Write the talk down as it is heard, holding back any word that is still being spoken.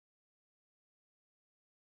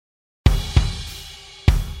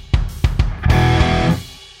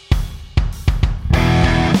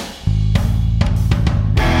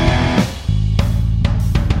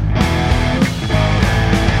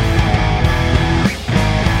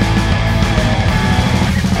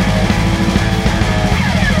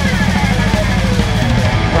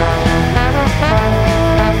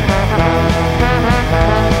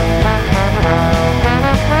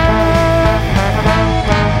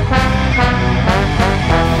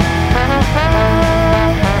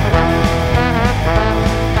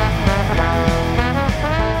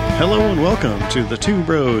Hello and welcome to the Two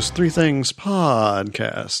Bros, Three Things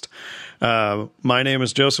podcast. My name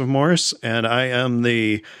is Joseph Morris, and I am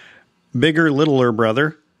the bigger, littler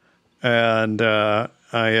brother. And I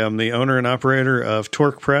am the owner and operator of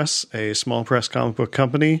Torque Press, a small press comic book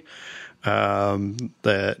company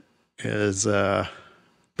that has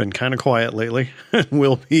been kind of quiet lately.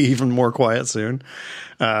 Will be even more quiet soon.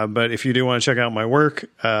 But if you do want to check out my work,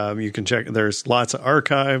 you can check. There's lots of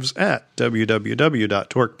archives at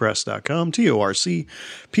www.torquepress.com,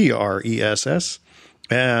 TORCPRESS.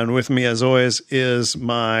 And with me, as always, is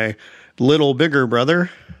my little bigger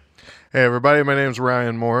brother. Hey, everybody. My name's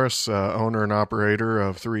Ryan Morris, owner and operator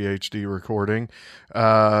of 3HD Recording.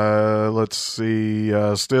 Let's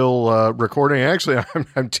see, still recording. Actually,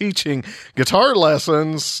 I'm teaching guitar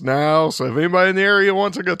lessons now, so if anybody in the area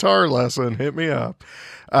wants a guitar lesson, hit me up.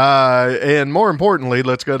 And more importantly,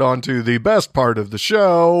 let's get on to the best part of the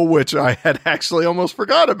show, which I had actually almost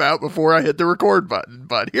forgot about before I hit the record button.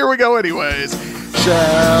 But here we go anyways.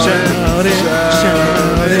 Shout it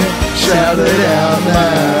out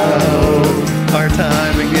loud. Our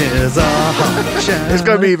timing is off. It's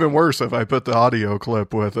going to be even worse if I put the audio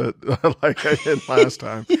clip with it like I did last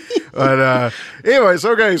time. But anyways,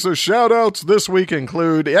 okay, so shout outs this week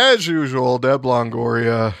include, as usual, Deb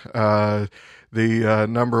Longoria, the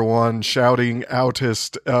number one shouting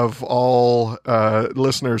outist of all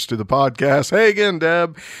listeners to the podcast. Hey again,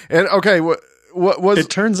 Deb. And okay, what was it?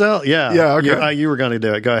 Turns out, yeah, okay. You were going to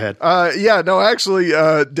do it. Go ahead. Actually,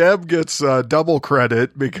 Deb gets double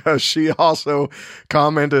credit because she also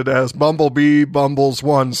commented as Bumblebee Bumbles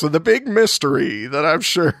One. So the big mystery that I'm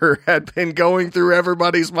sure had been going through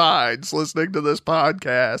everybody's minds listening to this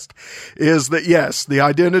podcast is that, yes, the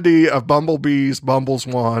identity of Bumblebee's Bumbles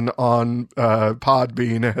One on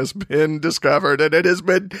Podbean has been discovered, and it has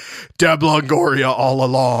been Deb Longoria all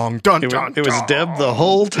along. Dun, dun, it was dun. Deb the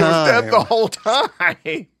whole time. It was Deb the whole time.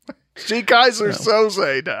 She Kaiser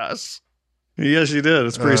Soze us. Yes, she did.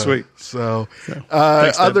 It's pretty sweet. So,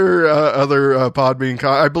 Thanks, other Podbean,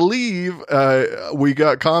 I believe we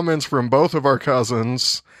got comments from both of our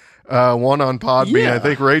cousins. One on Podbean. Yeah. I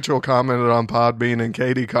think Rachel commented on Podbean and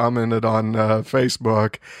Katie commented on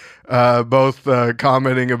Facebook. Both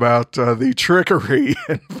commenting about the trickery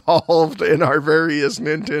involved in our various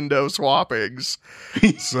Nintendo swappings.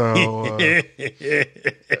 So, or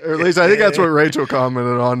at least I think that's what Rachel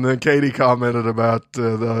commented on. Then Katie commented about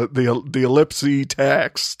the ellipse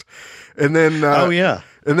text, and then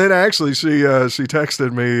and then actually she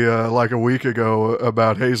texted me like a week ago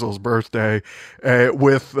about Hazel's birthday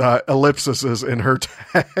with ellipses in her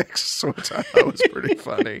text, which I thought was pretty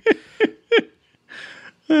funny.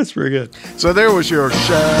 That's pretty good. So there was your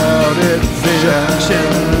shout it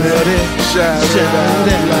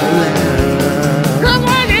out.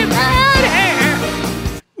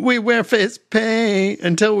 We wear face paint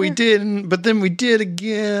until we didn't, but then we did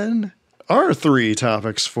again. Our three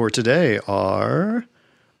topics for today are...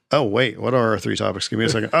 Oh, wait. What are our three topics? Give me a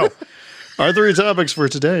second. Oh, our three topics for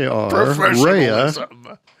today are...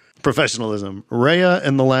 Professionalism. Raya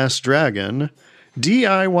and the Last Dragon.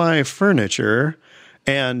 DIY furniture.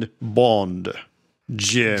 And Bond.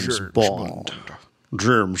 James Bond.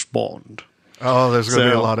 James Bond. Oh, there's going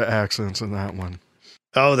to be a lot of accents in that one.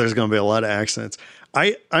 Oh, there's going to be a lot of accents.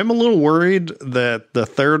 I'm a little worried that the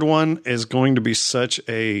third one is going to be such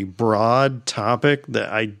a broad topic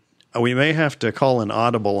that we may have to call an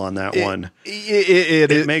audible on that one.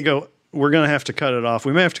 It may go... We're going to have to cut it off.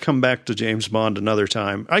 We may have to come back to James Bond another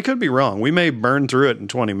time. I could be wrong. We may burn through it in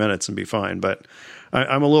 20 minutes and be fine, but...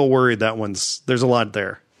 I'm a little worried there's a lot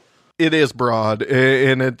there. It is broad,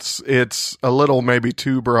 and it's a little maybe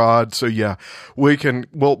too broad. So yeah,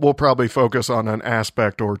 we'll probably focus on an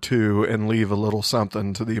aspect or two and leave a little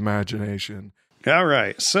something to the imagination. All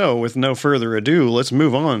right. So with no further ado, let's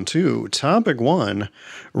move on to topic 1,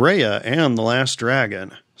 Raya and the Last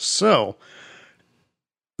Dragon. So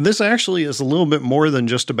this actually is a little bit more than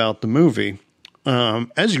just about the movie.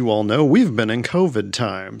 As you all know, we've been in COVID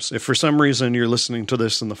times. If for some reason you're listening to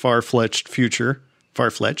this in the far-fetched future,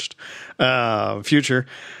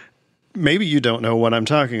 maybe you don't know what I'm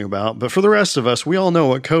talking about, but for the rest of us, we all know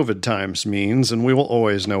what COVID times means, and we will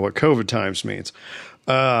always know what COVID times means.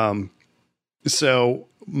 So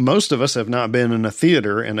most of us have not been in a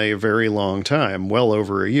theater in a very long time, well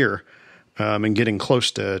over a year, and getting close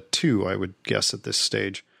to 2, I would guess, at this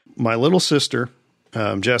stage. My little sister,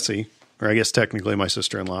 Jessie, or I guess technically my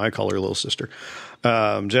sister-in-law, I call her little sister,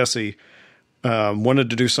 Jessie,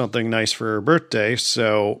 wanted to do something nice for her birthday,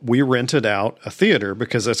 so we rented out a theater,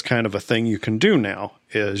 because that's kind of a thing you can do now,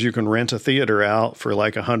 is you can rent a theater out for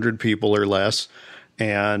like 100 people or less,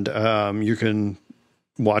 and you can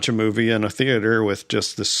watch a movie in a theater with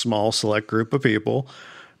just this small select group of people.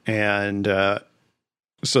 And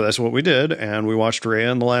so that's what we did. And we watched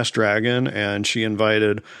Raya and the Last Dragon, and she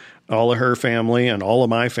invited all of her family and all of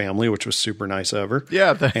my family, which was super nice of her.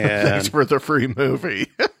 Yeah, thanks for the free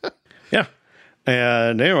movie. Yeah.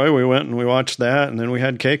 And anyway, we went and we watched that, and then we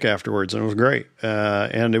had cake afterwards, and it was great.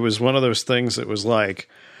 And it was one of those things that was like,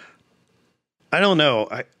 I don't know.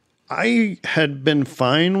 I had been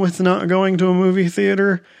fine with not going to a movie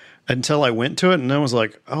theater until I went to it, and I was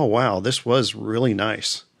like, oh, wow, this was really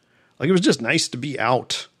nice. Like, it was just nice to be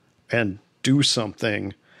out and do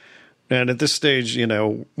something. And at this stage, you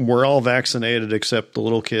know, we're all vaccinated except the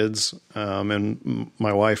little kids and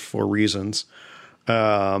my wife for reasons.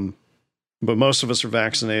 But most of us are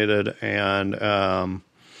vaccinated. And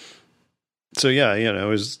so, yeah, you know, it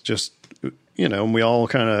was just, you know, we all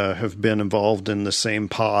kind of have been involved in the same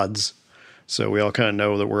pods. So we all kind of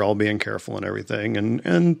know that we're all being careful and everything.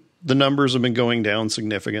 And the numbers have been going down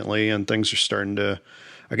significantly, and things are starting to,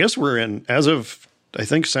 I guess we're in, as of, I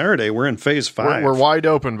think Saturday, we're in phase 5. We're wide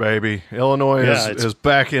open, baby. Illinois is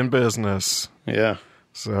back in business. Yeah.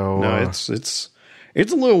 So no, it's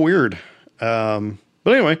a little weird. But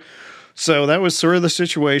anyway, so that was sort of the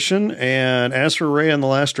situation. And as for Raya and the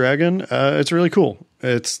Last Dragon, it's really cool.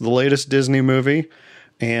 It's the latest Disney movie,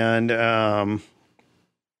 and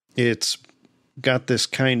it's got this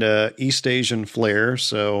kind of East Asian flair.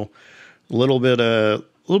 So a little bit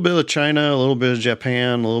of China, a little bit of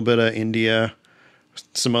Japan, a little bit of India,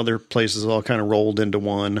 some other places all kind of rolled into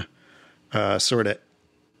one sort of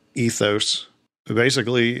ethos.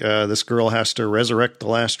 Basically, this girl has to resurrect the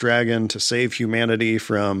last dragon to save humanity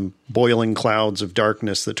from boiling clouds of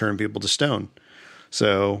darkness that turn people to stone.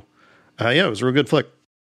 So, yeah, it was a real good flick.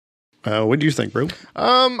 What do you think, bro?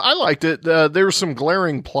 I liked it. There's some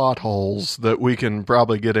glaring plot holes that we can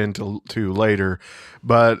probably get into later,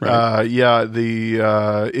 but right. Yeah,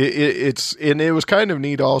 it was kind of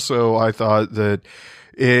neat. Also, I thought that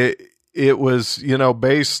it was, you know,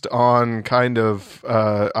 based on kind of,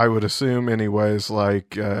 I would assume anyways,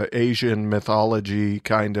 like Asian mythology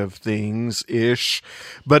kind of things-ish,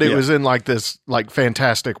 but it was in like this like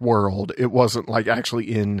fantastic world. It wasn't like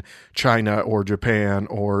actually in China or Japan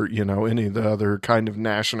or, you know, any of the other kind of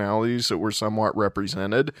nationalities that were somewhat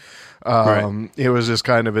represented. Right. It was just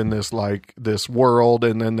kind of in this like this world,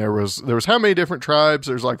 and then there was how many different tribes?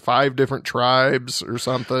 There's like 5 different tribes or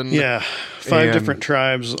something. Yeah, 5 different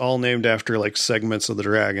tribes, all named after like segments of the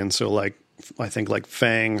dragon. So like I think like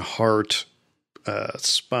fang, heart,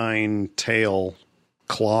 spine, tail,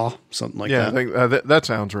 claw, something like that. Yeah, I think that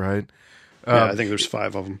sounds right. Yeah, I think there's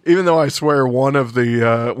 5 of them. Even though I swear one of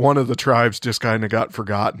the tribes just kind of got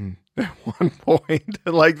forgotten at one point.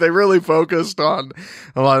 Like they really focused on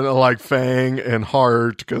a lot of like Fang and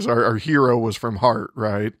Heart, because our hero was from Heart,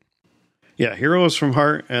 right? Yeah, hero was from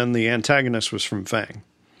Heart, and the antagonist was from Fang.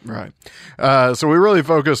 Right. So we really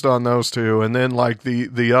focused on those 2, and then like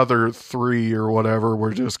the other 3 or whatever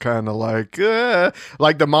were just kind of like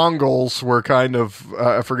the Mongols were kind of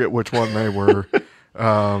I forget which one they were.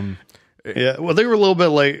 Yeah, well, they were a little bit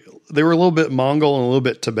like they were a little bit Mongol and a little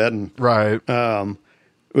bit Tibetan, right?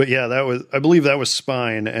 But yeah, I believe that was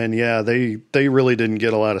Spine, and yeah, they really didn't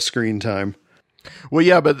get a lot of screen time. Well,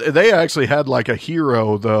 yeah, but they actually had like a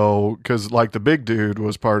hero though, because like the big dude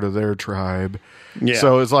was part of their tribe. Yeah.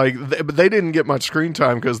 So it's like, but they didn't get much screen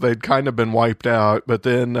time because they'd kind of been wiped out. But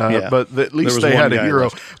then, but at least they had a hero.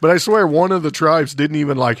 Left. But I swear, one of the tribes didn't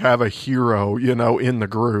even like have a hero, you know, in the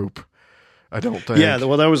group. I don't think. Yeah,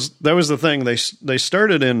 well, that was the thing. They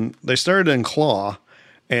started in Claw,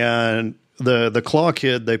 and the Claw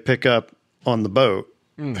kid they pick up on the boat,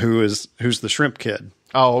 who's the shrimp kid.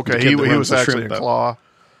 Oh, okay. He was actually in Claw.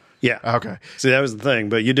 Yeah. Okay. See, that was the thing,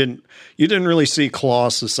 but you didn't really see Claw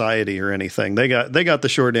Society or anything. They got the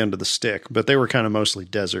short end of the stick, but they were kind of mostly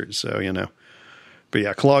desert, so you know. But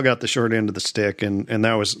yeah, Claw got the short end of the stick, and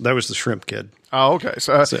that was the shrimp kid. Oh, okay.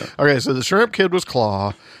 So the shrimp kid was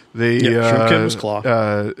Claw. The shrimp kid was Claw.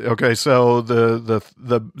 Okay, so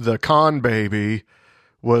the con baby,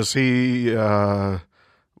 was he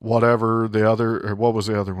whatever the other, or what was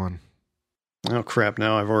the other one? Oh crap!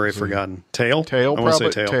 Now I've already forgotten. Tail. Tail. I want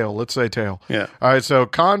to say tail. Let's say Tail. Yeah. All right. So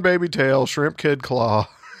con baby Tail, shrimp kid Claw.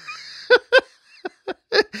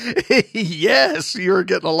 Yes, you're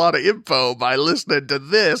getting a lot of info by listening to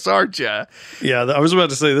this, aren't you? Yeah, I was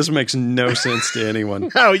about to say this makes no sense to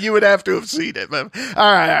anyone. No, you would have to have seen it. All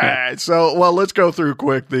right. So, well, let's go through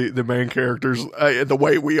quick the main characters the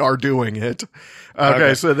way we are doing it.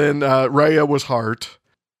 Okay. So then Raya was Heart.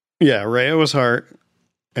 Yeah, Raya was Heart,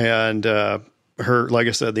 and her, like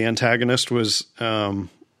I said, the antagonist was Claw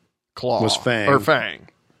was Fang. Or Fang.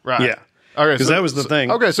 Right. Yeah. Okay. Because that was the thing.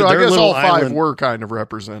 Okay, so I Their guess little all five island- were kind of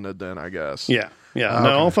represented then, I guess. Yeah. Yeah. Okay.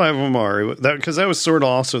 No, all five of them are. Because that was sort of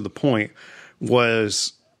also the point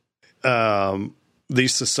was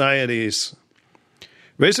these societies,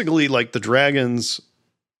 basically like the dragons.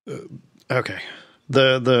 Okay.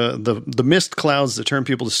 The mist clouds that turn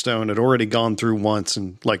people to stone had already gone through once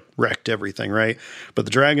and like wrecked everything, right? But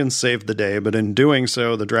the dragons saved the day. But in doing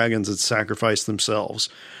so, the dragons had sacrificed themselves,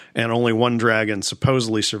 and only one dragon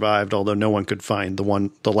supposedly survived, although no one could find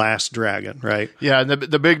the last dragon, right? Yeah, and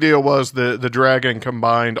the big deal was the dragon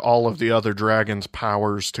combined all of the other dragons'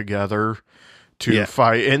 powers together to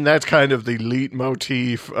fight, and that's kind of the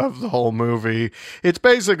leitmotif of the whole movie. It's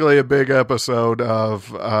basically a big episode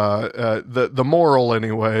of the moral,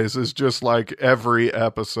 anyways, is just like every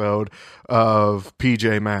episode of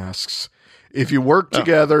PJ Masks. If you work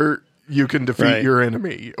together, you can defeat your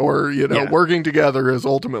enemy, or working together is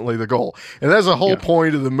ultimately the goal, and that's the whole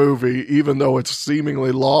point of the movie. Even though it's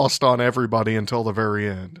seemingly lost on everybody until the very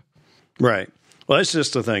end. Right. Well, that's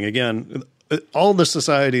just the thing. Again, all the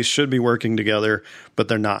societies should be working together, but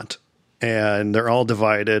they're not, and they're all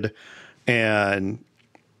divided. And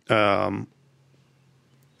what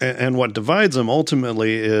divides them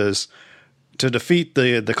ultimately is to defeat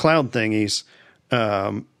the cloud thingies.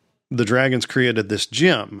 The dragons created this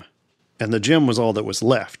gem, and the gem was all that was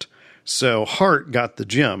left. So Hart got the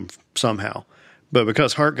gem somehow. But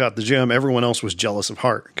because Hart got the gem, everyone else was jealous of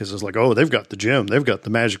Hart because it's like, oh, they've got the gem, they've got the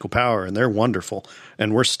magical power, and they're wonderful,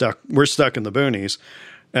 and we're stuck in the boonies.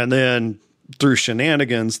 And then through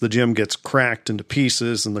shenanigans, the gem gets cracked into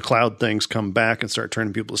pieces, and the cloud things come back and start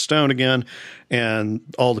turning people to stone again. And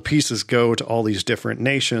all the pieces go to all these different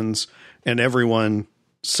nations, and everyone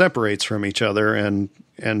separates from each other. And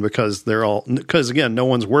because again, no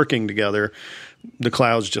one's working together, the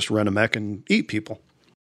clouds just run amok and eat people.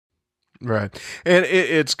 Right. And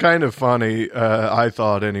it's kind of funny, I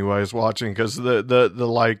thought anyways, watching, because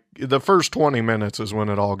the first 20 minutes is when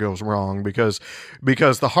it all goes wrong, because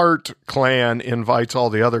the Hart clan invites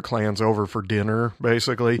all the other clans over for dinner,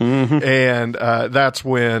 basically. Mm-hmm. And that's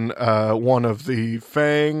when one of the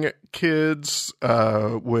Fang kids,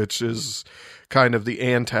 which is kind of the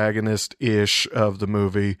antagonist-ish of the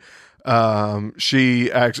movie,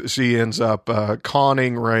 she ends up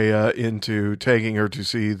conning Rhea into taking her to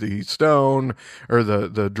see the stone, or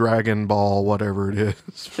the Dragon Ball, whatever it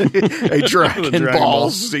is. A Dragon Ball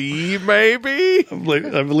Z, maybe?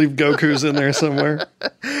 I believe Goku's in there somewhere.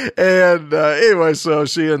 And anyway, so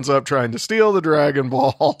she ends up trying to steal the Dragon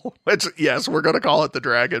Ball, which, yes, we're going to call it the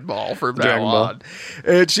Dragon Ball from now on.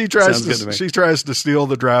 And she tries to steal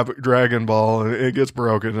the Dragon Ball, and it gets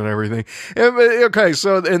broken and everything.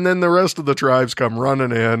 And then the rest of the tribes come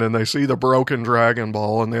running in, and they see the broken Dragon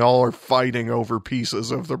Ball, and they all are fighting over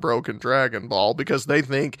pieces of the broken Dragon Ball because they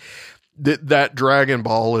think that Dragon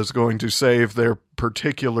Ball is going to save their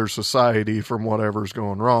particular society from whatever's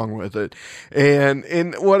going wrong with it.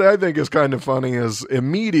 And what I think is kind of funny is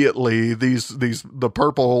immediately the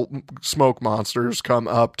purple smoke monsters come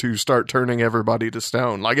up to start turning everybody to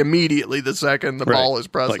stone. Like immediately the second the ball is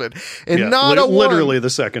pressed in. And literally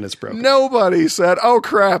the second it's broken. Nobody said, oh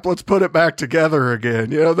crap, let's put it back together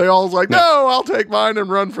again. They all was like, no, I'll take mine and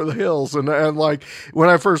run for the hills. And like when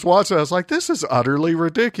I first watched it, I was like, this is utterly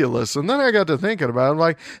ridiculous. And then I got to thinking about it. I'm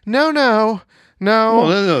like, no.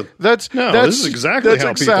 This is exactly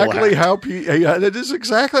how that is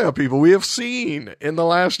exactly how people we have seen in the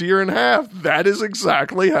last year and a half. That is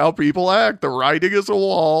exactly how people act. The writing is a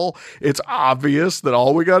wall. It's obvious that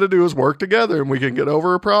all we got to do is work together and we can get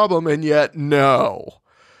over a problem. And yet, no,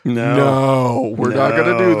 we're not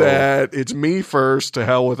going to do that. It's me first. To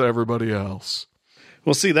hell with everybody else.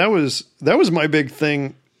 Well, see, that was my big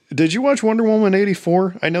thing. Did you watch Wonder Woman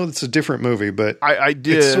 84? I know it's a different movie, but I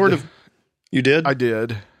did. It's sort of. You did? I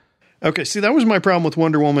did. Okay, see, that was my problem with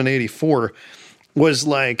Wonder Woman 84, was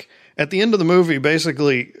like, at the end of the movie,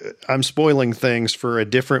 basically, I'm spoiling things for a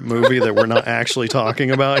different movie that we're not actually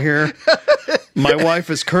talking about here. My wife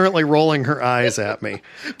is currently rolling her eyes at me.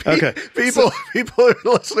 Okay. People are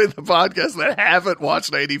listening to the podcast that haven't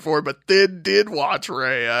watched 84, but then did watch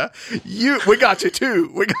Rhea. We got you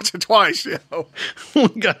too. We got you twice, We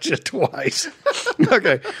got you twice.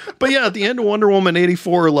 Okay. But yeah, at the end of Wonder Woman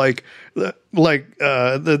 84, like,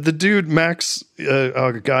 the dude Max,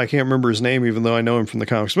 oh god, I can't remember his name, even though I know him from the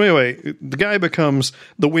comics. But anyway, the guy becomes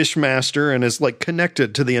the wish master and is like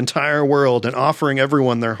connected to the entire world and offering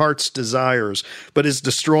everyone their heart's desires, but is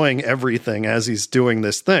destroying everything as he's doing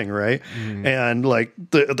this thing, right? And like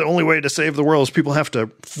the only way to save the world is people have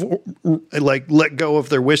to let go of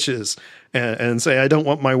their wishes and say, I don't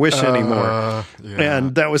want my wish anymore. Yeah.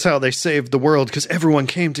 And that was how they saved the world, because everyone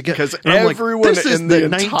came together. Because everyone this is in the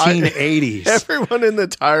the 1980s. Everyone in the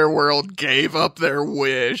entire world gave up their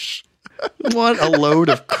wish. What a load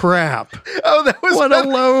of crap. Oh, that was What a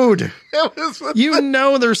load. That was You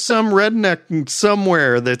know there's some redneck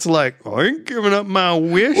somewhere that's like, I ain't giving up my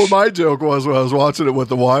wish. Well, my joke was when I was watching it with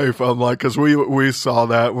the wife, I'm like, because we saw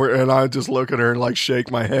that, and I just look at her and like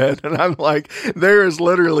shake my head, and I'm like, there is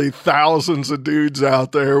literally thousands of dudes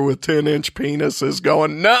out there with 10-inch penises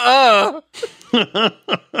going, nuh-uh.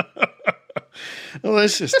 Well,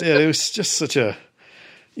 that's just it. It was just such a,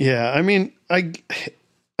 yeah. I mean,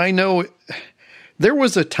 I know there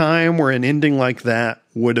was a time where an ending like that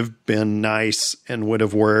would have been nice and would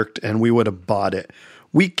have worked, and we would have bought it.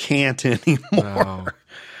 We can't anymore. No.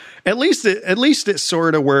 At least it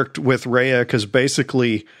sort of worked with Rhea, because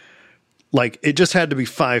basically, like, it just had to be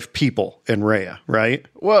 5 people in Rhea, right?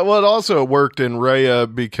 Well, it also worked in Rhea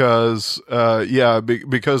because,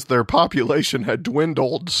 because their population had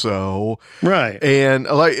dwindled so. Right. And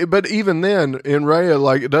but even then in Rhea,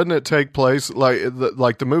 like, doesn't it take place like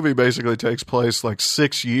the movie basically takes place like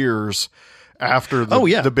 6 years after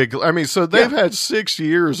the big, I mean, so they've had 6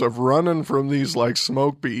 years of running from these like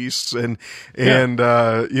smoke beasts and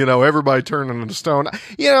everybody turning into stone, like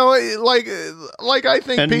I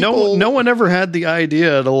think and people, no one ever had the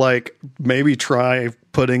idea to like maybe try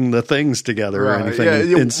putting the things together or anything.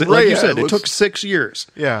 Yeah, like you said, it took 6 years.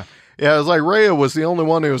 Yeah. Yeah, it was like Rhea was the only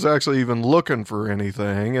one who was actually even looking for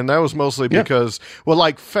anything, and that was mostly because, well,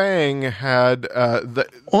 like Fang had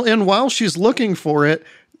well, and while she's looking for it,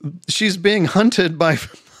 she's being hunted by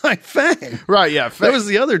Fang. Right, yeah. That was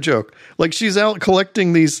the other joke. Like, she's out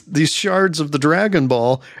collecting these shards of the Dragon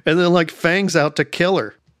Ball, and then like Fang's out to kill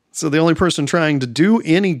her. So the only person trying to do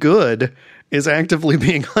any good is actively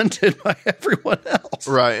being hunted by everyone else.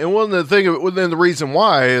 Right. And the reason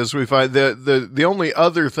why is we find that the only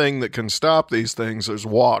other thing that can stop these things is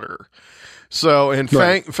water. So, and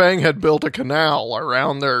Fang had built a canal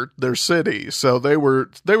around their city, so they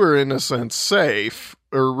were in a sense safe,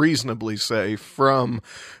 or reasonably safe, from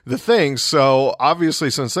the things. So obviously,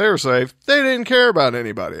 since they were safe, they didn't care about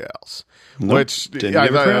anybody else. Nope, which I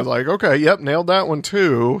was like, okay, yep, nailed that one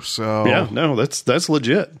too. So yeah, no, that's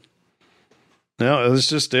legit. No, that's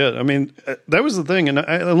just it. I mean, that was the thing, and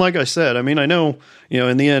like I said, I mean, I know,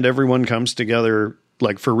 in the end, everyone comes together,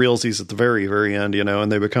 like for realsies at the very, very end,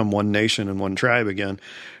 and they become one nation and one tribe again.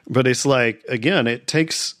 But it's like, again, it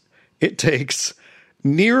takes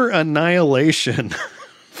near annihilation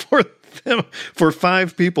for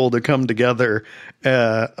 5 people to come together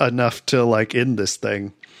enough to like end this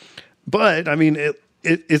thing. But I mean,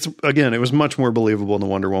 it's again, it was much more believable than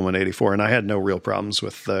Wonder Woman 84, and I had no real problems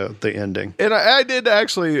with the ending. And I did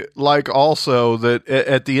actually like also that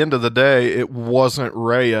at the end of the day, it wasn't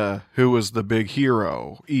Rhea who was the big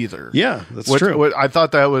hero either. Yeah, that's true. I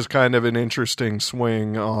thought that was kind of an interesting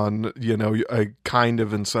swing on, a kind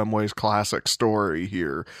of in some ways classic story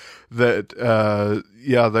here. That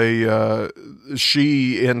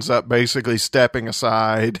she ends up basically stepping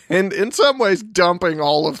aside and in some ways dumping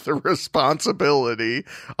all of the responsibility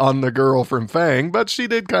on the girl from Fang, but she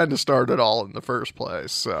did kind of start it all in the first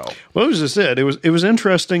place. So, well, as I said, it was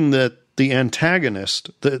interesting that the antagonist,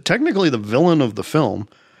 technically the villain of the film,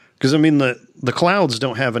 because I mean the clouds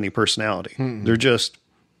don't have any personality. They're just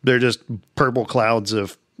purple clouds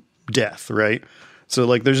of death, right? So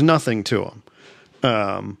like there's nothing to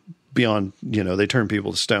them. Beyond, they turn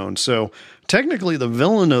people to stone. So technically the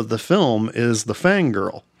villain of the film is the Fang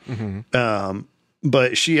girl. Mm-hmm.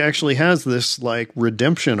 But she actually has this like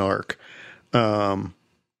redemption arc. And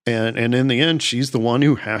in the end, she's the one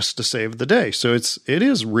who has to save the day. So it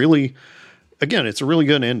is really, again, it's a really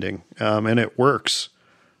good ending. And it works.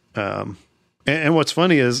 And what's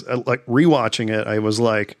funny is like rewatching it, I was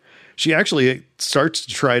like, she actually starts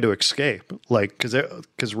to try to escape, like,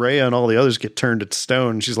 because Rhea and all the others get turned to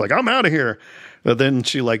stone. She's like, I'm out of here. But then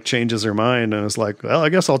she like changes her mind and is like, well, I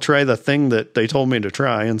guess I'll try the thing that they told me to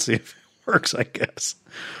try and see if it works, I guess.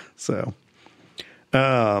 So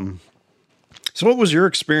what was your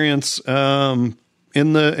experience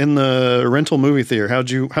in the rental movie theater? How'd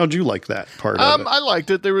you like that part of it? I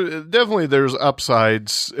liked it. There's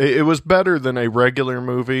upsides. It was better than a regular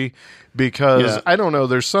movie because I don't know.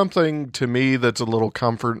 There's something to me that's a little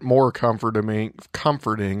more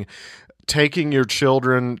comforting. Taking your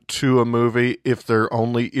children to a movie if they're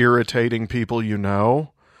only irritating people you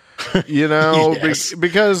know. Yes.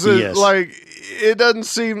 Because it doesn't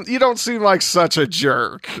seem, you don't seem like such a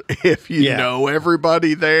jerk if you know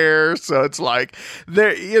everybody there. So it's like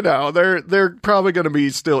they're probably going to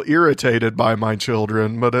be still irritated by my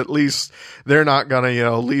children, but at least they're not going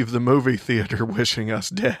to, leave the movie theater wishing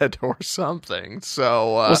us dead or something.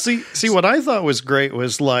 So, well, see what I thought was great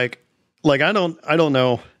was like, I don't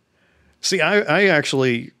know. See, I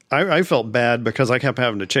actually felt bad because I kept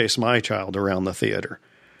having to chase my child around the theater.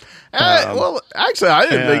 Well, actually, I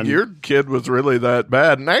didn't think your kid was really that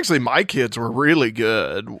bad. And actually, my kids were really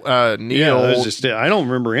good. Neil. I don't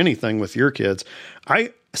remember anything with your kids.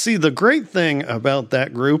 See, the great thing about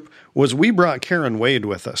that group was we brought Karen Wade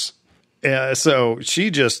with us. So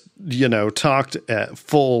she just, talked at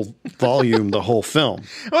full volume the whole film.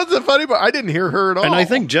 What's the funny part? I didn't hear her at all. And I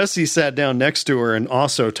think Jesse sat down next to her and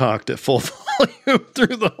also talked at full volume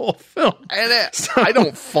through the whole film. And I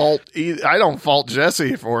don't fault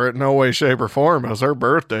Jesse for it, no way, shape, or form. It was her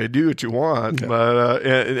birthday. Do what you want. Yeah. But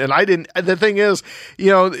and I didn't. The thing is,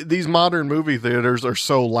 these modern movie theaters are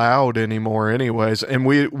so loud anymore, anyways. And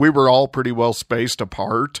we were all pretty well spaced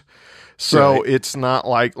apart. So it's not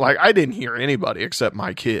like I didn't hear anybody except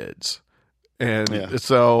my kids. And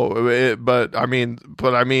but I mean,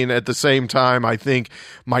 at the same time, I think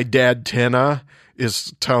my dad Tina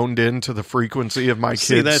is toned into the frequency of my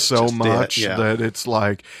kids so much that it's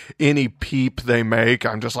like any peep they make,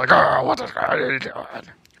 I'm just like, oh, what the guy are you doing?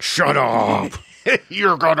 Shut up.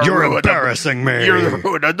 You're embarrassing me. You're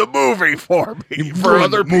ruining the movie for me. For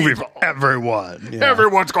other people. For everyone. Yeah.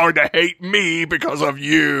 Everyone's going to hate me because of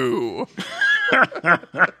you.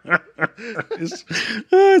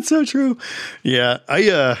 It's so true. Yeah,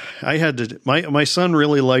 I had to. My son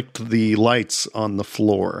really liked the lights on the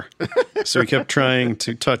floor, so he kept trying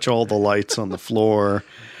to touch all the lights on the floor.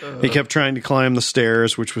 He kept trying to climb the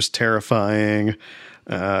stairs, which was terrifying.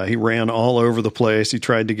 He ran all over the place. He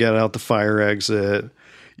tried to get out the fire exit.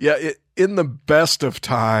 Yeah, in the best of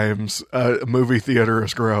times, a movie theater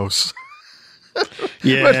is gross.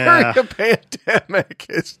 Yeah. But during a pandemic,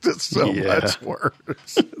 it's just so much worse.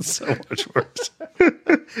 So much worse.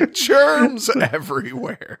 Germs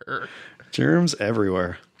everywhere. Germs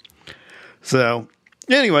everywhere. So,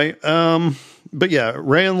 anyway, but yeah,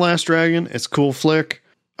 Raya and the Last Dragon, it's a cool flick.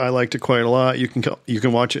 I liked it quite a lot. You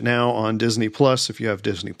can watch it now on Disney Plus if you have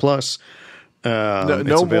Disney Plus.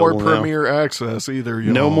 No more Premier Access either.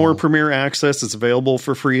 No more Premier Access. It's available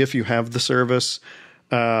for free if you have the service.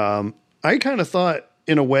 I kind of thought,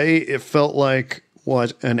 in a way, it felt like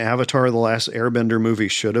what an Avatar: The Last Airbender movie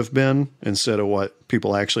should have been instead of what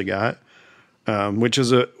people actually got, which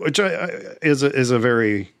is a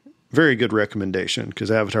very, very good recommendation because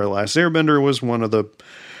Avatar: The Last Airbender was one of the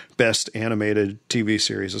best animated TV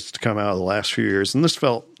series that's to come out of the last few years. And this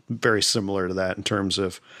felt very similar to that in terms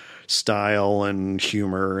of style and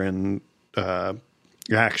humor and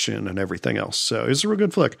action and everything else. So it's a real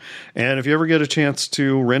good flick. And if you ever get a chance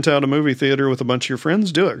to rent out a movie theater with a bunch of your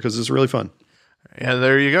friends, do it because it's really fun. And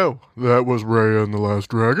there you go. That was Raya and the Last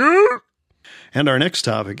Dragon. And our next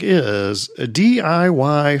topic is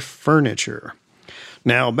DIY furniture.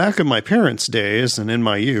 Now, back in my parents' days and in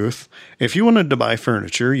my youth, if you wanted to buy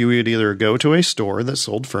furniture, you would either go to a store that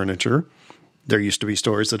sold furniture. There used to be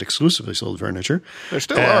stores that exclusively sold furniture. There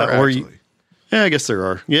still are, actually. I guess there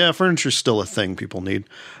are. Yeah, furniture's still a thing people need.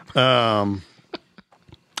 It's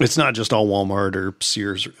not just all Walmart or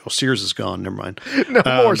Sears. Oh, Sears is gone. Never mind. No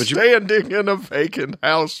more standing in a vacant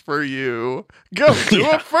house for you. Go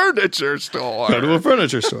to a furniture store. Go to a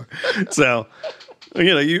furniture store. So...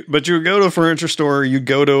 you would go to a furniture store, you'd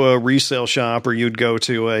go to a resale shop, or you'd go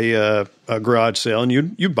to a garage sale, and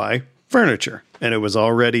you'd buy furniture, and it was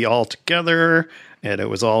already all together, and it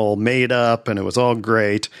was all made up, and it was all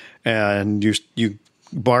great, and you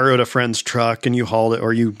borrowed a friend's truck, and you hauled it,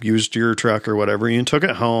 or you used your truck or whatever, and you took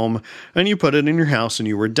it home, and you put it in your house, and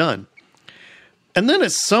you were done. And then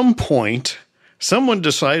at some point, someone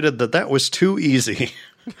decided that was too easy.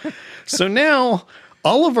 So now...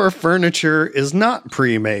 all of our furniture is not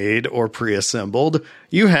pre-made or pre-assembled.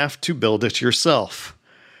 You have to build it yourself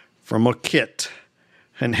from a kit,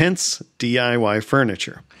 and hence DIY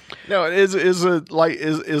furniture. Now, is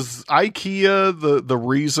IKEA the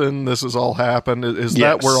reason this has all happened? Is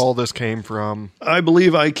that where all this came from? I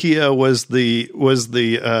believe IKEA was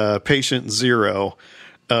the patient zero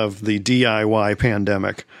of the DIY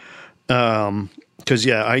pandemic. Because,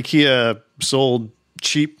 IKEA sold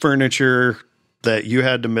cheap furniture that you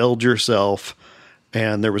had to build yourself,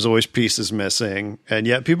 and there was always pieces missing. And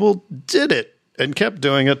yet people did it and kept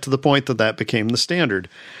doing it to the point that became the standard.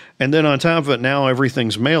 And then on top of it, now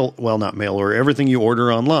everything's not mail order, everything you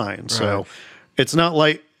order online. So Right. it's not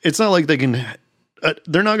like they can,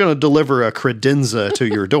 they're not going to deliver a credenza to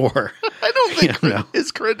your door. I don't think know.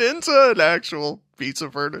 is credenza an actual piece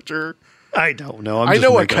of furniture. I don't know. I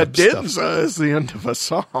know a making up stuff. cadenza is the end of a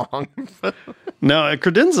song. No, a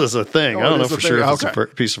credenza is a thing. I don't know it is for a sure thing? if it's a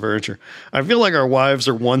Okay. piece of furniture. I feel like our wives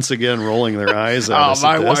are once again rolling their eyes at us.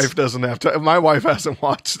 My at this. wife doesn't have to. My wife hasn't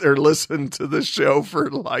watched or listened to the show for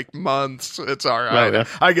like months. It's all right. Oh, yeah.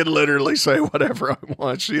 I could literally say whatever I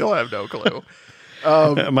want. She'll have no clue.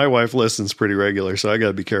 My wife listens pretty regular, so I got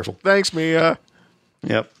to be careful. Thanks, Mia.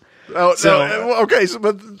 Yep. Oh, So- no, okay,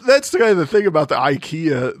 but that's the kind of the thing about the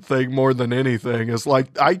IKEA thing more than anything is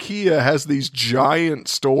like IKEA has these giant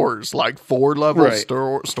stores, like 4-level Right.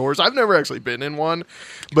 stores. I've never actually been in one,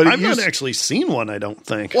 but I've not actually seen one, I don't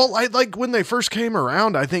think. well, like when they first came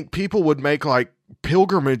around, I think people would make like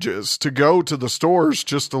pilgrimages to go to the stores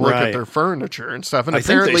just to look at Right. their furniture and stuff, and I think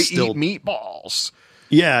they apparently still- eat meatballs.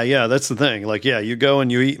 Yeah, that's the thing. Like, you go and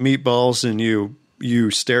you eat meatballs and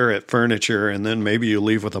you stare at furniture, and then maybe you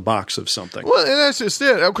leave with a box of something. Well, and that's just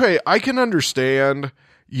it. Okay, I can understand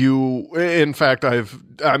you. In fact,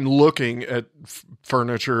 I'm looking at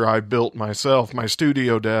furniture I built myself. My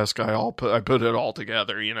studio desk, I put it all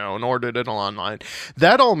together, and ordered it online.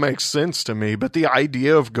 That all makes sense to me. But the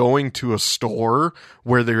idea of going to a store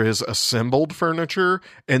where there is assembled furniture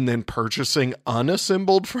and then purchasing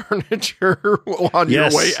unassembled furniture on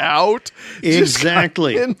Yes. your way out,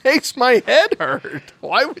 Exactly. it makes my head hurt.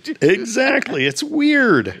 Why would you? Exactly. It's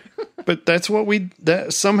weird. But that's what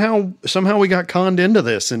somehow we got conned into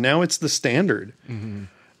this, and now it's the standard.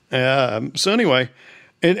 So anyway,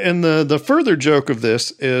 and the further joke of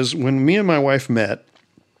this is when me and my wife met,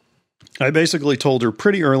 I basically told her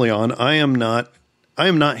pretty early on, I am not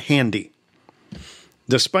handy.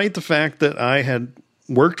 Despite the fact that I had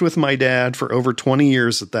worked with my dad for over 20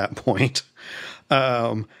 years at that point,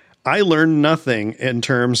 I learned nothing in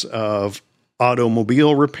terms of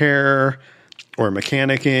automobile repair or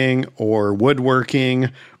mechanicking or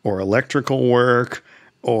woodworking or electrical work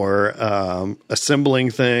or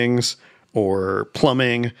assembling things or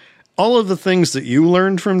plumbing. All of the things that you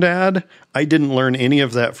learned from Dad, I didn't learn any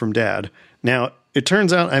of that from Dad. Now, it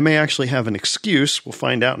turns out I may actually have an excuse. We'll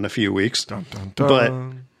find out in a few weeks. Dun, dun, dun. But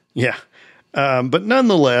yeah. But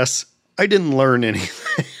nonetheless, I didn't learn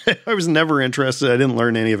anything. I was never interested. I didn't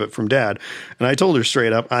learn any of it from Dad. And I told her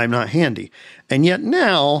straight up, I'm not handy. And yet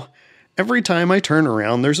now, every time I turn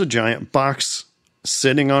around, there's a giant box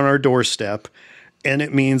sitting on our doorstep. And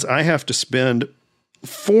it means I have to spend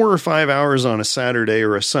 4 or 5 hours on a Saturday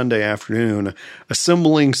or a Sunday afternoon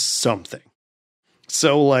assembling something.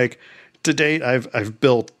 So like to date, I've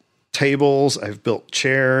built tables, I've built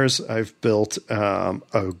chairs, I've built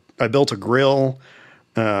I built a grill.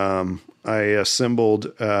 I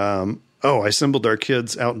assembled I assembled our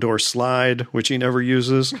kid's outdoor slide, which he never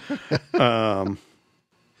uses. That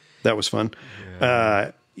was fun.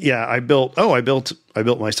 Yeah. I built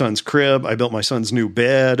my son's crib. I built my son's new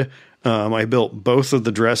bed. I built both of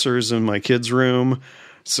the dressers in my kid's room.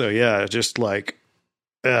 So yeah, just like,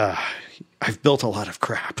 I've built a lot of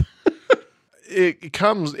crap. It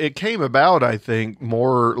came about, I think,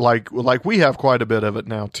 more like we have quite a bit of it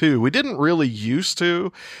now too. We didn't really used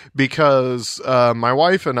to, because my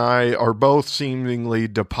wife and I are both seemingly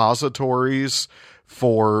depositories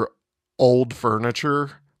for old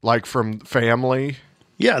furniture, like from family.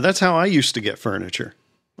 Yeah, that's how I used to get furniture.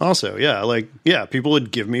 Also, people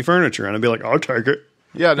would give me furniture and I'd be like, I'll take it.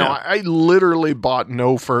 Yeah, no, Yeah. I literally bought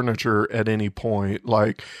no furniture at any point,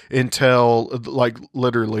 like until like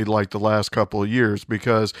literally like the last couple of years,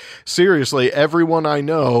 because seriously, everyone I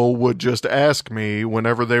know would just ask me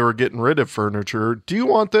whenever they were getting rid of furniture, do you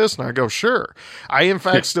want this? And I go, sure. I, in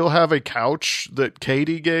fact, still have a couch that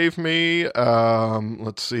Katie gave me.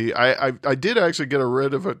 Let's see. I did actually get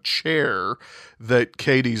rid of a chair that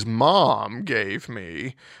Katie's mom gave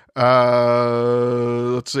me.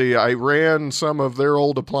 Let's see. I ran some of their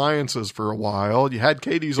old appliances for a while. You had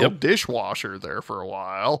Katie's old dishwasher there for a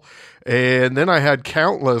while. And then I had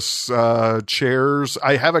countless chairs.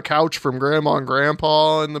 I have a couch from Grandma and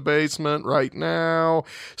Grandpa in the basement right now.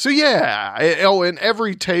 So yeah. And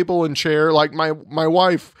every table and chair, like my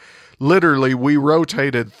wife, literally, we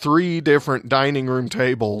rotated 3 different dining room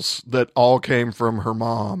tables that all came from her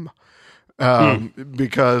mom.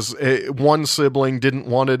 because one sibling didn't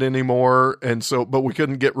want it anymore, and so but we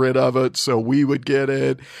couldn't get rid of it, so we would get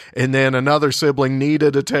it, and then another sibling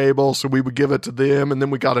needed a table, so we would give it to them, and then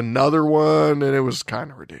we got another one, and it was kind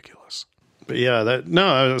of ridiculous. But yeah, that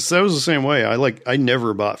was the same way. I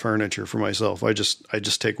never bought furniture for myself. I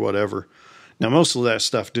just take whatever. Now most of that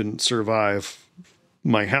stuff didn't survive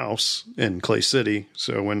my house in Clay City,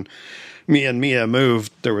 so when me and Mia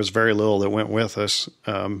moved, there was very little that went with us.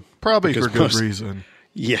 Probably for good reason.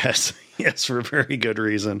 Yes, for very good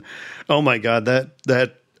reason. Oh my God,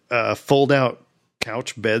 that fold out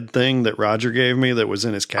couch bed thing that Roger gave me that was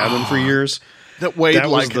in his cabin for years. That weighed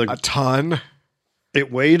a ton.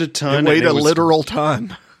 It weighed a ton. It weighed a literal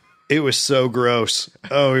ton. It was so gross.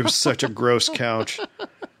 Oh, it was such a gross couch.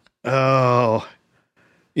 Oh,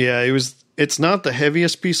 yeah, it's not the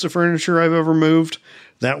heaviest piece of furniture I've ever moved.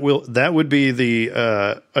 That would be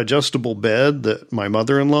the adjustable bed that my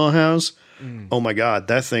mother-in-law has. Oh my God,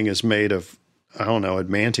 that thing is made of, I don't know,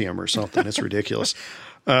 adamantium or something. It's ridiculous.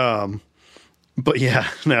 But yeah,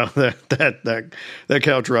 no, that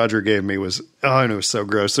couch Roger gave me was, and it was so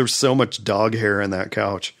gross. There was so much dog hair in that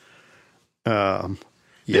couch. Did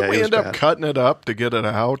we end up cutting it up to get it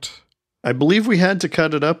out? I believe we had to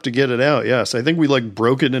cut it up to get it out. Yes. I think we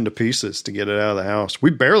broke it into pieces to get it out of the house.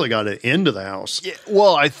 We barely got it into the house. Yeah,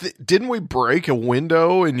 well, didn't we break a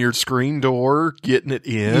window in your screen door getting it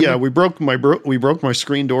in? Yeah, we broke my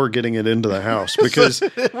screen door getting it into the house because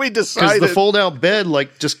we decided the fold out bed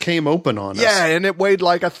just came open on us. Yeah, and it weighed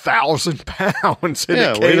 1,000 pounds. And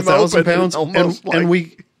it weighed 1,000 pounds, and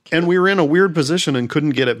we were in a weird position and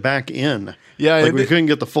couldn't get it back in. Yeah, we couldn't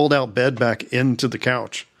get the fold out bed back into the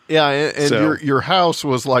couch. Yeah, and your house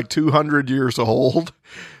was 200 years old,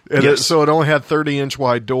 and so it only had 30-inch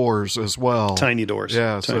wide doors as well. Tiny doors.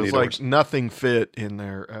 Yeah, so it's nothing fit in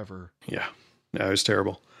there ever. Yeah, no, it was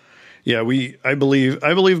terrible. Yeah, I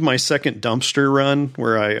believe my second dumpster run,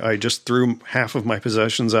 where I just threw half of my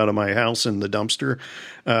possessions out of my house in the dumpster,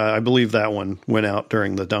 I believe that one went out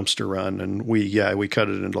during the dumpster run, and we cut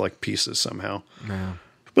it into pieces somehow. Yeah.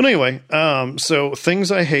 But anyway, so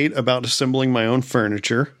things I hate about assembling my own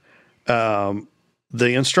furniture. The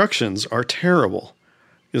instructions are terrible.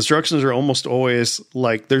 Instructions are almost always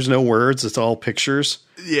there's no words. It's all pictures.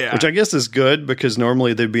 Yeah. Which I guess is good because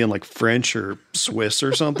normally they'd be in French or Swiss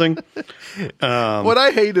or something. What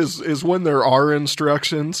I hate is when there are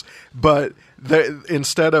instructions, but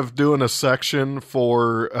instead of doing a section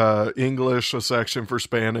for English, a section for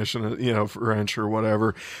Spanish, and French or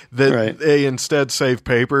whatever, they instead save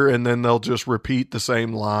paper and then they'll just repeat the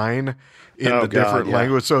same line in the different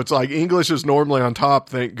language. So it's English is normally on top,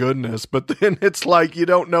 thank goodness, but then it's you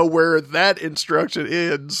don't know where that instruction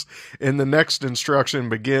ends and the next instruction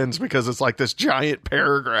begins because it's this giant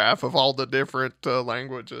paragraph of all the different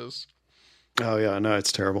languages. Oh yeah, no,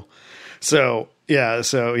 it's terrible. So trying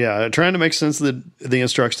to make sense of the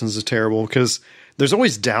instructions is terrible because there's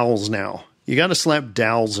always dowels now. You got to slap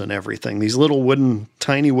dowels in everything. These little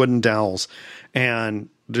tiny wooden dowels, and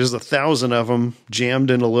there's 1,000 of them jammed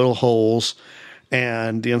into little holes.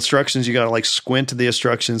 And the instructions, you got to squint to the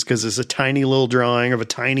instructions because it's a tiny little drawing of a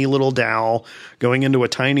tiny little dowel going into a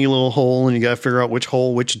tiny little hole, and you got to figure out which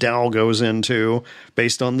hole which dowel goes into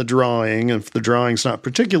based on the drawing. And if the drawing's not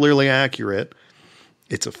particularly accurate,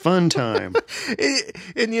 it's a fun time.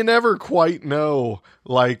 And you never quite know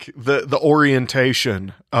the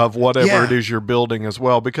orientation of whatever it is you're building as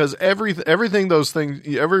well, because everything those things,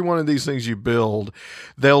 every one of these things you build,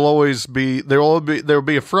 there'll be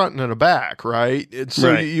a front and a back, right? And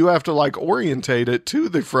so you have to orientate it to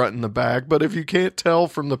the front and the back, but if you can't tell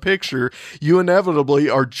from the picture, you inevitably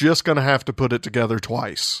are just going to have to put it together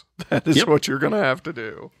twice. That is what you're going to have to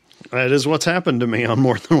do. That is what's happened to me on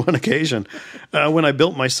more than one occasion. When I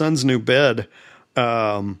built my son's new bed,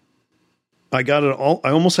 I got it all.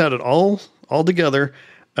 I almost had it all together,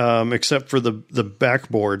 except for the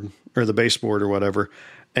backboard or the baseboard or whatever.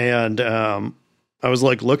 And I was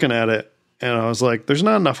looking at it, and I was like, "There's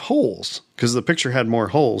not enough holes," because the picture had more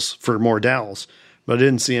holes for more dowels, but I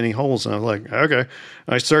didn't see any holes. And I was like, "Okay."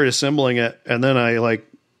 I started assembling it, and then I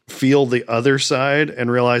feel the other side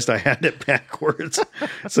and realized I had it backwards.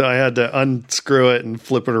 So I had to unscrew it and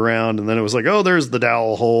flip it around. And then it was oh, there's the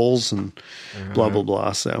dowel holes and blah, blah,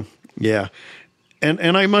 blah. So yeah.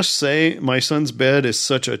 And I must say my son's bed is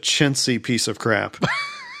such a chintzy piece of crap.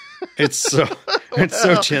 It's so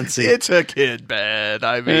chintzy. It's a kid bed.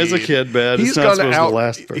 I mean, it's a kid bed. It's not supposed to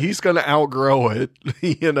last. He's going to outgrow it,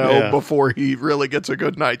 before he really gets a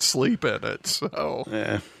good night's sleep in it.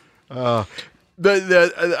 So yeah.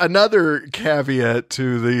 Another caveat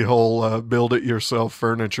to the whole build it yourself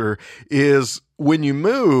furniture is when you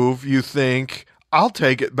move, you think, I'll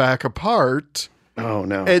take it back apart. Oh,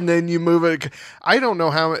 no. And then you move it. I don't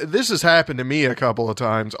know how this has happened to me a couple of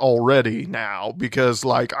times already now, because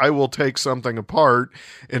like I will take something apart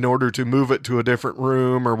in order to move it to a different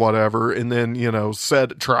room or whatever. And then,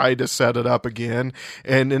 try to set it up again.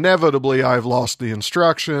 And inevitably I've lost the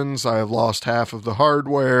instructions. I have lost half of the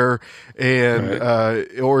hardware. And,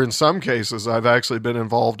 or in some cases, I've actually been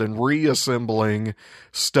involved in reassembling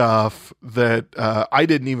stuff that I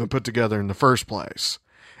didn't even put together in the first place.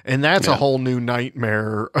 And that's a whole new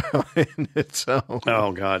nightmare in its own.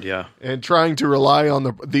 Oh, God, yeah. And trying to rely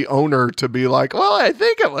on the owner to be like, well, I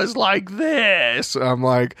think it was like this. I'm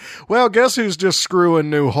like, well, guess who's just screwing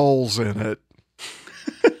new holes in it?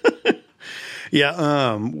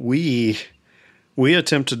 Yeah, we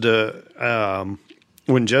attempted to,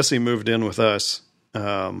 when Jesse moved in with us,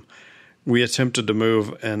 we attempted to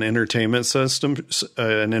move an entertainment system,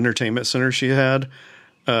 an entertainment center she had.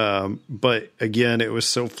 But again, it was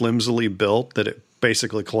so flimsily built that it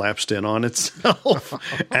basically collapsed in on itself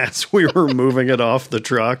as we were moving it off the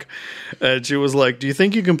truck. And she was like, do you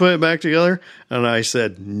think you can put it back together? And I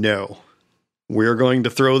said, no, we're going to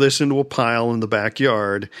throw this into a pile in the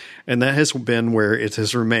backyard. And that has been where it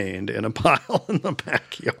has remained, in a pile in the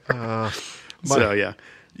backyard. So, yeah.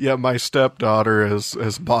 Yeah, my stepdaughter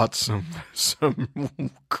has bought some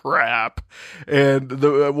crap, and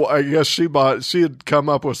I guess she had come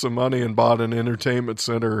up with some money and bought an entertainment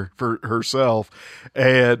center for herself,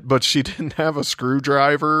 but she didn't have a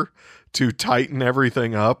screwdriver to tighten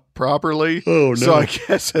everything up properly. Oh, no. So I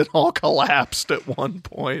guess it all collapsed at one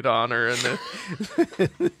point on her.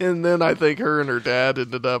 And then I think her and her dad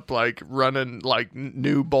ended up like running like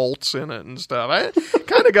new bolts in it and stuff. I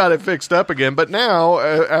kind of got it fixed up again. But now,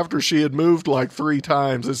 after she had moved like 3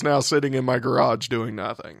 times, it's now sitting in my garage doing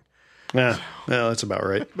nothing. Yeah, that's about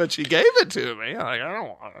right. But she gave it to me. I'm like, I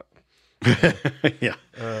don't want it. Yeah.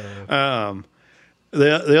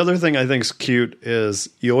 The other thing I think is cute is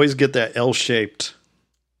you always get that L-shaped,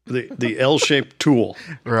 the L-shaped tool.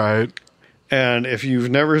 Right. And if you've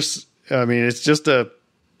never, it's just it's a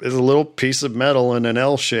little piece of metal in an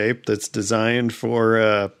L shape that's designed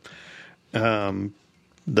for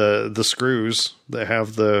the screws that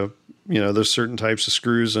have there's certain types of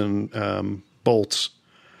screws and bolts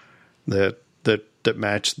that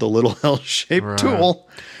match the little L-shaped tool.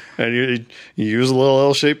 And you use a little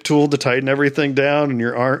L-shaped tool to tighten everything down, and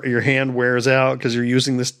your hand wears out because you're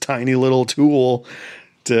using this tiny little tool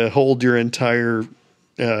to hold your entire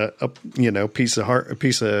piece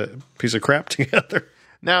of crap together.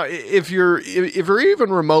 Now, if you're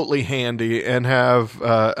even remotely handy and have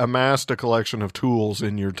amassed a collection of tools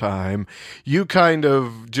in your time, you kind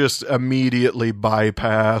of just immediately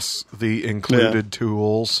bypass the included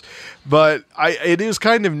tools. But it is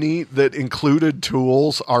kind of neat that included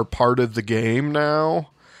tools are part of the game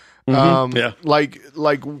now. Mm-hmm.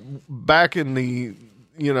 Like back in the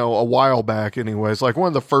a while back anyways, like one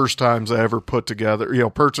of the first times I ever put together,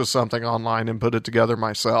 purchased something online and put it together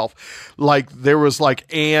myself, like there was like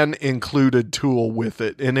an included tool with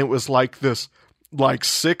it. And it was like this like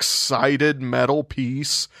 6-sided metal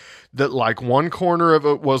piece that like one corner of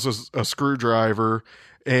it was a screwdriver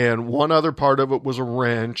and one other part of it was a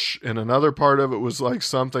wrench and another part of it was like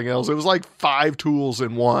something else. It was like 5 tools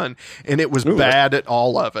in one, and it was bad at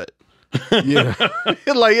all of it. It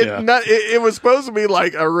was supposed to be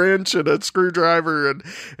like a wrench and a screwdriver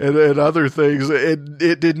and other things. It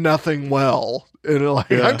did nothing well. And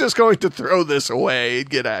I'm just going to throw this away and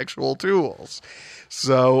get actual tools.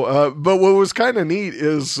 So, but what was kind of neat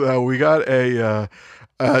is we got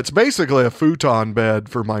it's basically a futon bed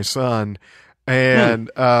for my son,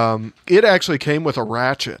 and it actually came with a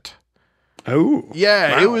ratchet. Oh,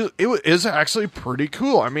 yeah, wow. It was actually pretty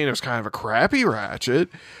cool. I mean, it was kind of a crappy ratchet,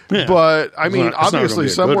 but I mean, obviously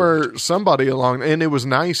somewhere somebody along, and it was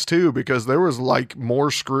nice too because there was like more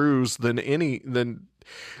screws than needed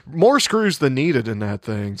in that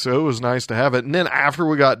thing. So it was nice to have it. And then after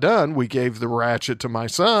we got done, we gave the ratchet to my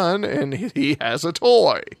son, and he has a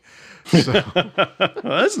toy. So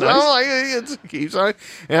that's nice. It keeps on,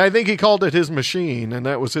 and I think he called it his machine, and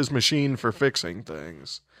that was his machine for fixing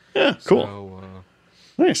things. Yeah, cool. So,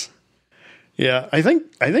 nice. Yeah, I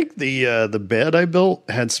think the bed I built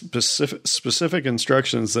had specific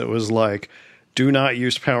instructions that was like, do not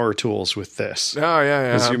use power tools with this. Oh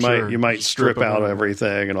yeah, because you might strip out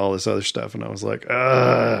everything and all this other stuff. And I was like,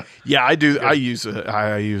 yeah, I do. I use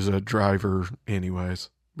a driver anyways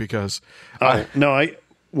because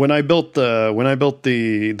when I built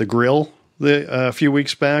the grill, a few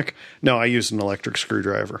weeks back. No, I used an electric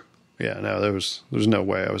screwdriver. Yeah, no, there's no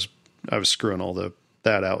way I was screwing all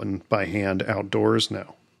that out and by hand outdoors.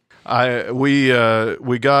 No. We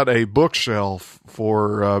got a bookshelf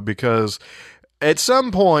for because at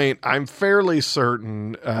some point I'm fairly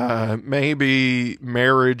certain maybe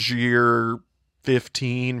marriage year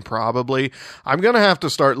 15 probably I'm going to have to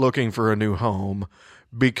start looking for a new home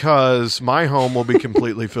because my home will be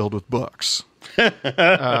completely filled with books.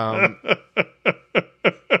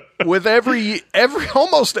 With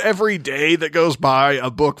almost every day that goes by, a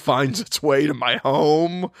book finds its way to my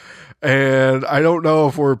home. And I don't know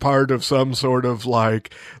if we're part of some sort of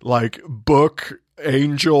like book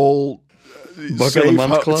angel Book of the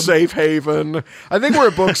Month Club? Safe haven. I think we're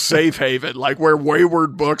a book safe haven, like where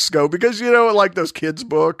wayward books go, because like those kids'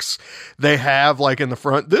 books, they have like in the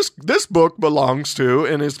front, this book belongs to,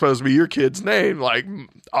 and it's supposed to be your kid's name. Like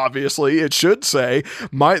obviously it should say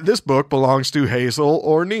this book belongs to Hazel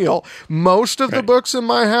or Neil. Most of the books in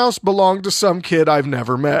my house belong to some kid I've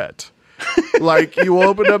never met. Like you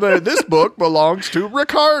open up this book belongs to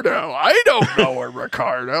Ricardo. I don't know a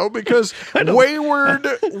Ricardo because wayward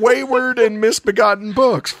and misbegotten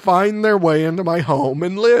books find their way into my home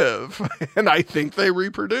and live, and I think they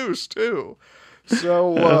reproduce too.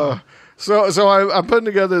 So I'm putting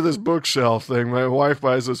together this bookshelf thing. My wife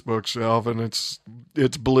buys this bookshelf, and it's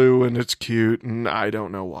blue and it's cute, and I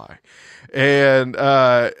don't know why. And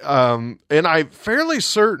I'm fairly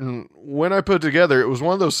certain when I put together, it was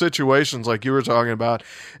one of those situations like you were talking about.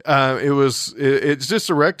 It's just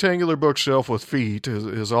a rectangular bookshelf with feet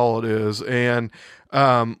is all it is. And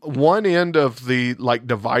one end of the like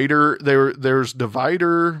divider, there's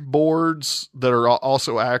divider boards that are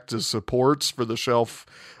also act as supports for the shelf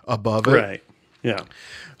above it. Right. Yeah.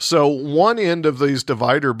 So one end of these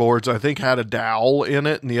divider boards, I think, had a dowel in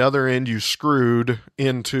it, and the other end you screwed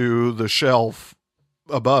into the shelf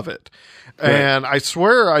above it. Right. And I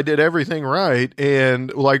swear I did everything right.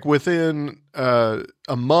 And like within a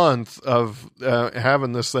month of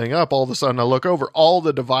having this thing up, all of a sudden I look over, all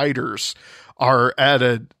the dividers are at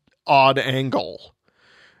an odd angle.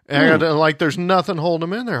 And like there's nothing holding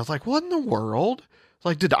them in there. I was like, what in the world?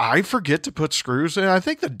 Like, did I forget to put screws in? I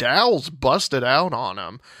think the dowels busted out on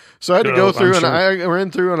them. So I had to go through I ran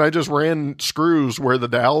through and I just ran screws where the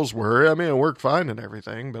dowels were. I mean, it worked fine and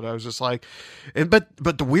everything, but I was just like, but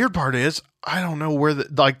the weird part is I don't know where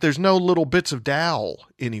there's no little bits of dowel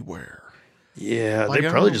anywhere. Yeah. Like, they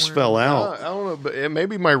probably just fell out. I don't know, but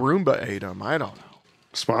maybe my Roomba ate them. I don't know.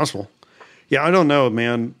 It's possible. Yeah, I don't know,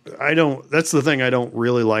 man. That's the thing I don't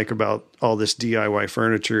really like about all this DIY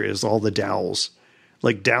furniture is all the dowels.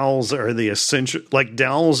 Like dowels are the essential, like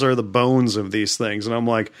dowels are the bones of these things. And I'm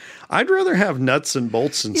like, I'd rather have nuts and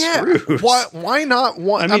bolts and screws. Why not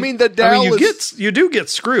one? I mean, the dowel you do get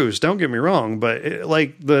screws. Don't get me wrong, but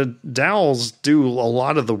the dowels do a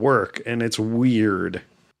lot of the work, and it's weird.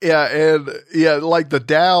 Yeah, like the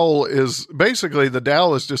dowel is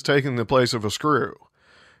just taking the place of a screw.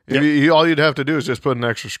 Yep. All you'd have to do is just put an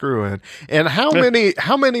extra screw in. And how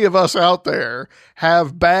many of us out there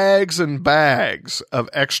have bags and bags of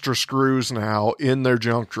extra screws now in their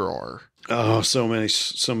junk drawer? Oh, so many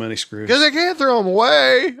screws. Because I can't throw them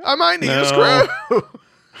away. I might need a screw.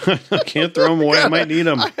 I can't throw them away. I might need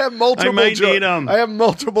them. I have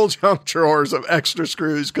multiple junk drawers of extra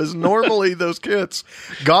screws because normally those kits,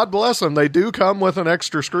 God bless them, they do come with an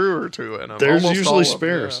extra screw or two in them. There's usually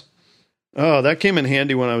spares. Oh, that came in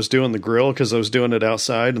handy when I was doing the grill because I was doing it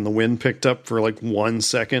outside and the wind picked up for like 1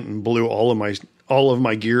 second and blew all of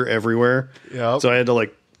my gear everywhere. Yep. So I had to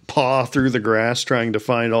like paw through the grass trying to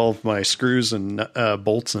find all of my screws and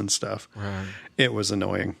bolts and stuff. Right. It was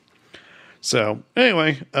annoying. So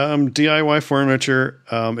anyway, DIY furniture,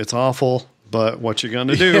 it's awful, but what you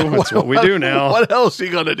gonna do? It's what we do now. What else are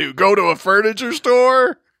you gonna do? Go to a furniture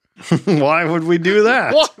store? Why would we do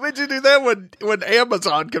that? Why would you do that when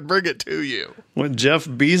Amazon can bring it to you? When Jeff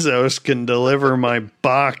Bezos can deliver my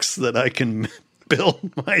box that I can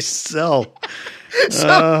build myself.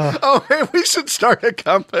 We should start a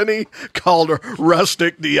company called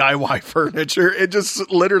Rustic DIY Furniture and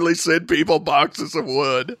just literally send people boxes of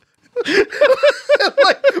wood.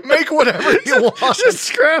 Like, make whatever you want. Just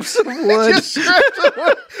scrap some wood.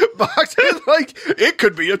 Boxes, like, it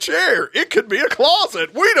could be a chair. It could be a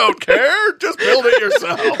closet. We don't care. Just build it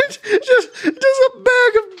yourself. just a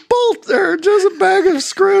bag of bolts or just a bag of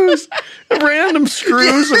screws. Random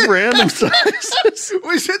screws of random sizes. That's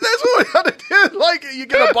what we gotta do. Like, you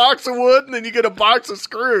get a box of wood and then you get a box of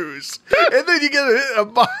screws. And then you get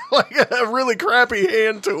a really crappy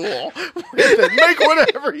hand tool. Make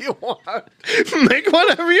whatever you want. Make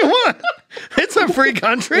whatever you want. It's a free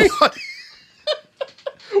country.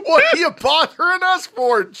 What are you bothering us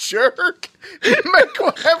for, jerk? Make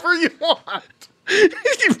whatever you want.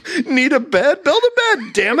 You need a bed? Build a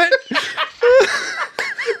bed, damn it.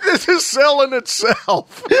 This is selling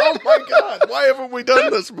itself. Oh my God. Why haven't we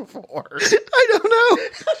done this before? I don't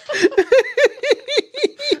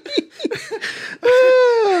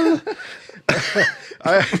know.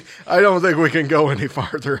 I don't think we can go any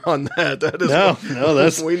farther on that. That is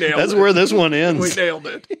that's where this one ends. We nailed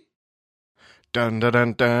it. Dun dun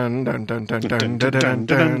dun dun dun dun dun dun dun dun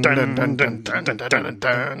dun dun dun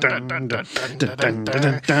dun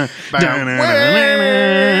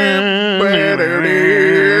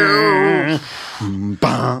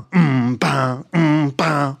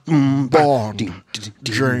Bond.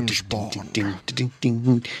 James Bond.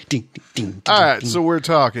 All right, so we're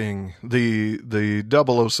talking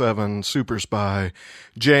the 007 super spy,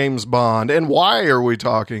 James Bond. And why are we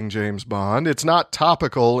talking James Bond? It's not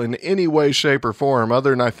topical in any way, shape, or form, other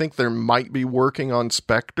than I think there might be working on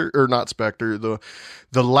Spectre, or not Spectre, the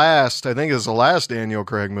last, I think it's the last Daniel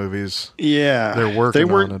Craig movies. Yeah. They're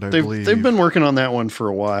working on it, I believe. They've been working on that one for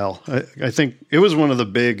a while. I think it was one of the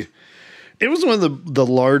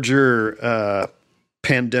larger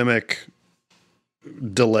pandemic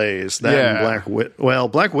delays. Black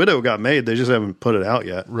Widow got made. They just haven't put it out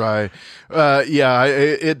yet. Right.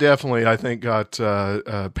 It definitely, I think, got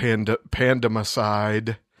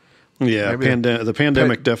pandemicide. Yeah, the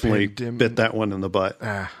pandemic definitely bit that one in the butt.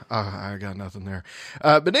 I got nothing there.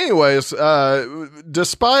 But anyways,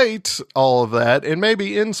 despite all of that, and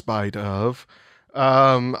maybe in spite of,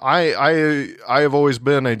 I have always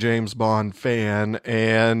been a James Bond fan,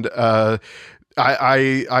 and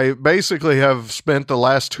I basically have spent the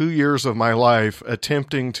last 2 years of my life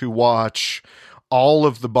attempting to watch all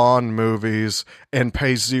of the Bond movies and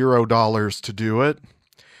pay $0 to do it.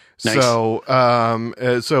 Nice. So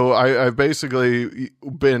I've basically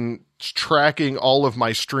been tracking all of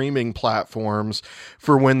my streaming platforms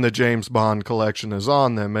for when the James Bond collection is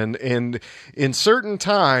on them. And in certain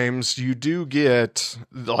times you do get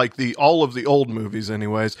like all of the old movies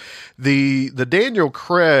anyways, the Daniel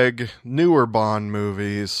Craig newer Bond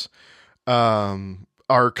movies,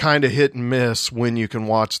 are kind of hit and miss when you can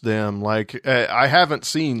watch them. Like I haven't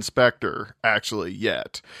seen Spectre actually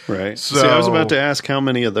yet. Right. So I was about to ask how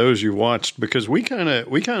many of those you watched, because we kind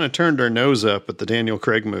of turned our nose up at the Daniel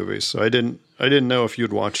Craig movies. So I didn't know if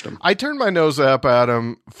you'd watched them. I turned my nose up at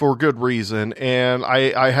them for good reason, and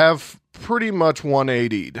I have pretty much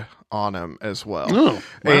 180'd on him as well. Oh,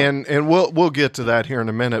 wow. And we'll get to that here in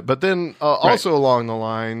a minute. But then also along the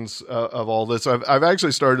lines of all this, I've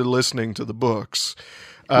actually started listening to the books.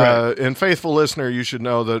 And faithful listener, you should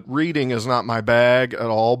know that reading is not my bag at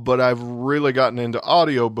all, but I've really gotten into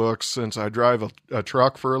audiobooks since I drive a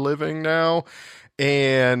truck for a living now.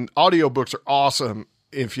 And audiobooks are awesome,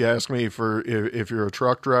 if you ask me, for if you're a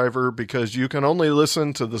truck driver, because you can only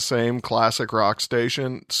listen to the same classic rock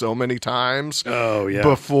station so many times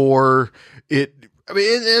before it. I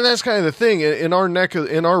mean, and that's kind of the thing in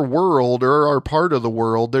our world, or our part of the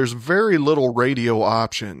world. There's very little radio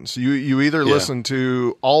options. You either listen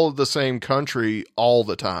to all of the same country all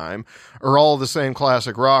the time, or all of the same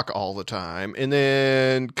classic rock all the time, and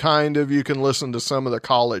then kind of you can listen to some of the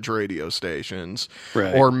college radio stations,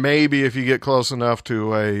 right. Or maybe if you get close enough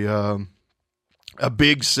to a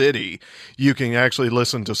big city, you can actually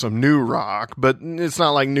listen to some new rock. But it's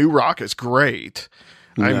not like new rock is great.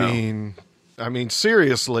 No. I mean,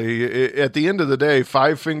 seriously, at the end of the day,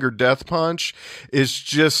 Five Finger Death Punch is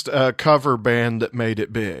just a cover band that made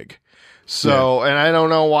it big. So, and I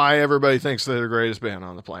don't know why everybody thinks they're the greatest band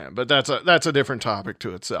on the planet, but that's a different topic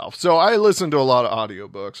to itself. So I listen to a lot of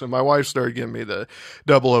audiobooks, and my wife started giving me the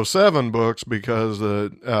 007 books because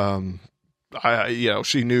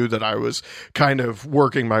she knew that I was kind of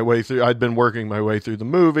working my way through. I'd been working my way through the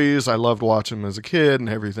movies. I loved watching them as a kid and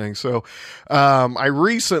everything. So, I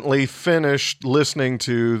recently finished listening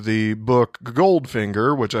to the book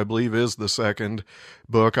Goldfinger, which I believe is the second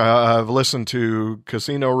book. I've listened to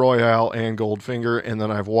Casino Royale and Goldfinger, and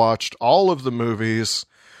then I've watched all of the movies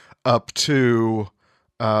up to,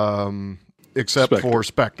 except for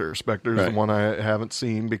Spectre. Spectre is the one I haven't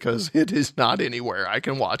seen because it is not anywhere. I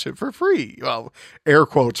can watch it for free. Well, air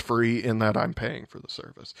quotes free, in that I'm paying for the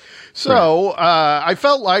service. So I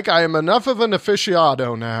felt like I am enough of an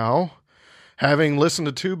aficionado now, having listened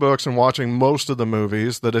to 2 books and watching most of the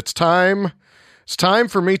movies, that it's time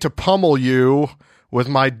for me to pummel you with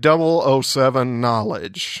my 007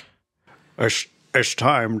 knowledge. It's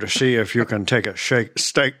time to see if you can take a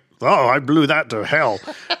steak. Oh, I blew that to hell.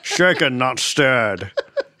 Shaken, not stirred.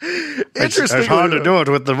 It's hard to do it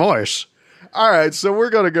with the voice. All right, so we're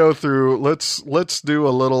going to go through. Let's do a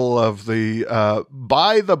little of the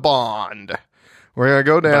Buy the Bond. We're going to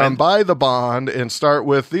go down Buy the Bond and start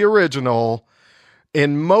with the original.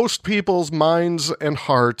 In most people's minds and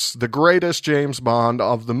hearts, the greatest James Bond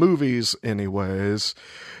of the movies, anyways.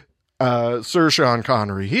 Sir Sean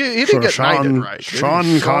Connery. He didn't get knighted right.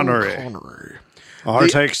 Sean Connery. I'll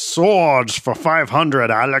take swords for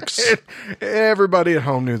 500, Alex. Everybody at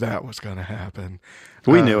home knew that was going to happen.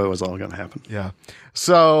 We knew it was all going to happen. Yeah.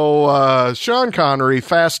 So, Sean Connery,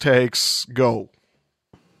 fast takes, go.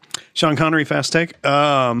 Sean Connery, fast take.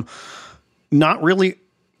 Not really.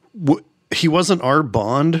 He wasn't our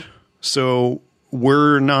Bond, so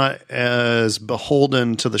we're not as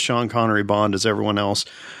beholden to the Sean Connery Bond as everyone else.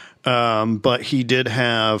 But he did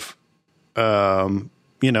have, he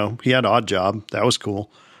had Odd Job. That was cool.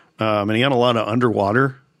 And he had a lot of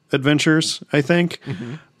underwater adventures, I think.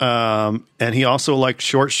 Mm-hmm. And he also liked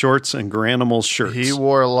short shorts and Granimal shirts. He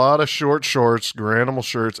wore a lot of short shorts, Granimal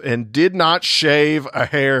shirts, and did not shave a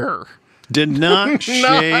hair. Did not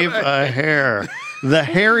shave a hair. The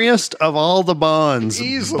hairiest of all the Bonds,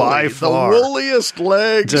 easily, by far. The woolliest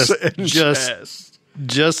legs and chest.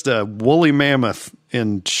 Just a woolly mammoth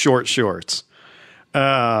in short shorts.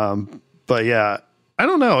 But yeah, I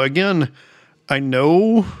don't know. Again, I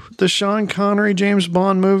know the Sean Connery James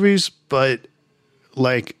Bond movies, but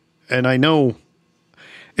and I know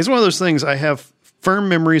it's one of those things. I have firm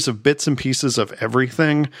memories of bits and pieces of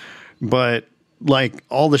everything, but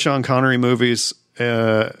all the Sean Connery movies,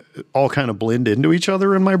 all kind of blend into each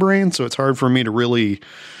other in my brain, so it's hard for me to really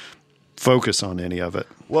focus on any of it.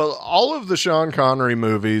 Well, all of the Sean Connery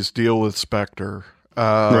movies deal with Spectre.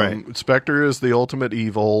 Right. Spectre is the ultimate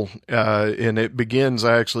evil, and it begins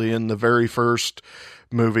actually in the very first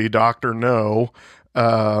movie, Dr. No,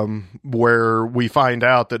 where we find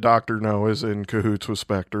out that Dr. No is in cahoots with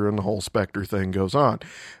Spectre, and the whole Spectre thing goes on.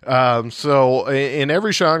 So in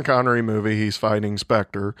every Sean Connery movie, he's fighting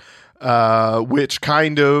Spectre. Which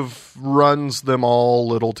kind of runs them all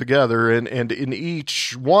a little together. And in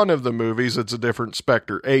each one of the movies, it's a different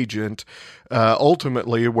Spectre agent.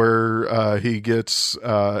 Ultimately, where he gets,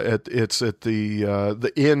 it's at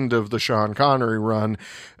the end of the Sean Connery run,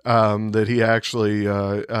 that he actually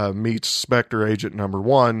meets Spectre agent number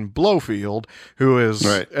 1, Blofeld, who is,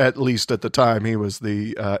 at least at the time, he was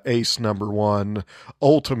the ace number 1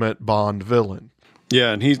 ultimate Bond villain.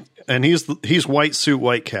 Yeah, and he's white suit,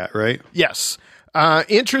 white cat, right? Yes.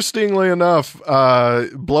 Interestingly enough,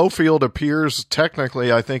 Blofeld appears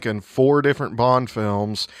technically, I think, in 4 different Bond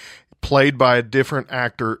films, played by a different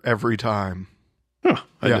actor every time. Huh,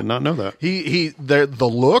 I did not know that. The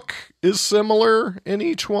look is similar in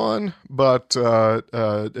each one, but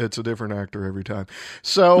it's a different actor every time.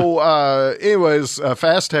 So, anyways,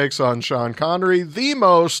 fast takes on Sean Connery, the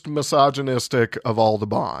most misogynistic of all the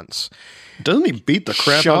Bonds. Doesn't he beat the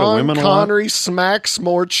crap out of women a lot? Sean Connery smacks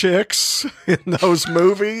more chicks in those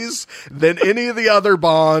movies than any of the other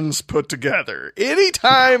Bonds put together.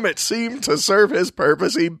 Anytime it seemed to serve his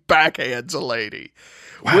purpose, he backhands a lady.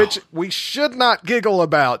 Wow. Which we should not giggle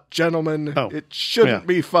about, gentlemen. Oh, it shouldn't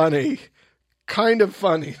be funny. Kind of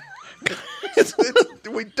funny. You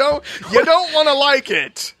don't want to like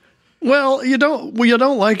it. Well, you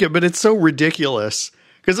don't like it, but it's so ridiculous.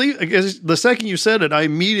 Because the second you said it, I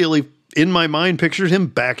immediately, in my mind, pictured him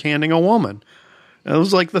backhanding a woman. That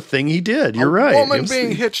was like the thing he did. You're right. A woman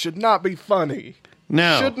being hit should not be funny.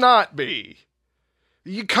 No. Should not be.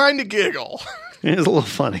 You kind of giggle. It's a little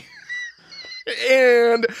funny.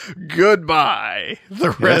 And goodbye,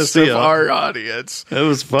 the rest of our audience. It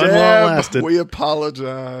was fun while it lasted. We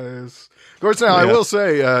apologize. Of course, now I will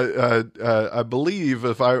say, I believe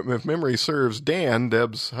if memory serves, Dan,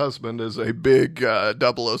 Deb's husband, is a big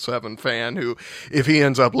 007 fan who, if he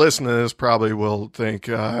ends up listening to this, probably will think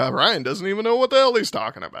Ryan doesn't even know what the hell he's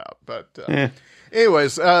talking about. But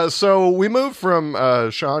anyways, so we moved from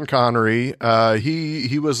Sean Connery.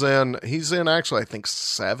 He's in actually I think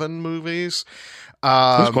 7 movies.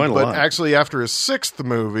 Quite a lot. Actually, after his 6th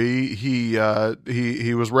movie,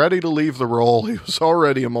 he was ready to leave the role. He was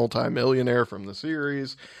already a multimillionaire from the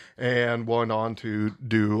series, and went on to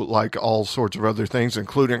do like all sorts of other things,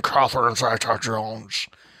 including Catherine Zeta-Jones.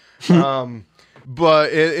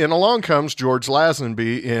 But along comes George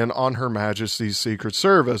Lazenby in On Her Majesty's Secret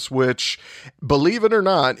Service, which, believe it or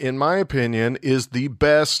not, in my opinion, is the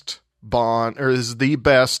best Bond, or is the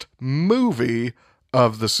best movie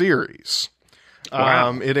of the series.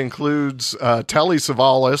 Wow. It includes Telly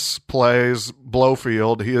Savalas plays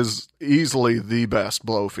Blofeld. He is easily the best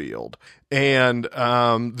Blofeld. And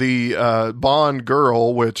the Bond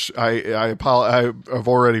girl, which I've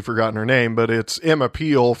already forgotten her name, but it's Emma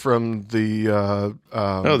Peel from the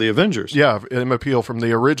the Avengers. Yeah, Emma Peel from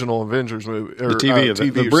the original Avengers movie, the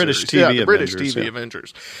TV, the British TV, the British TV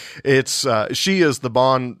Avengers. It's she is the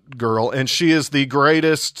Bond girl, and she is the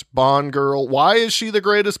greatest Bond girl. Why is she the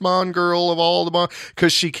greatest Bond girl of all the Bond?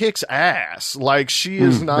 Because she kicks ass. Like she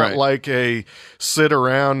is not like a sit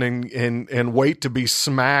around and wait to be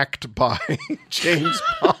smacked by James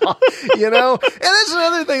Bond, you know? And that's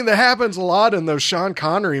another thing that happens a lot in those Sean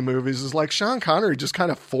Connery movies is like Sean Connery just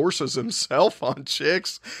kind of forces himself on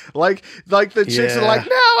chicks. Like the chicks are like,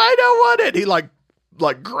 no, I don't want it. He like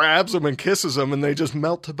grabs them and kisses them and they just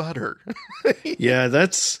melt to butter. Yeah,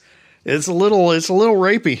 it's a little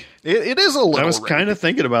rapey. It is a little I was kind of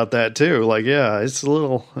thinking about that too. Like, yeah, it's a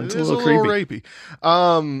little creepy.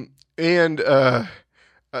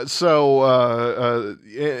 So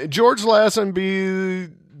George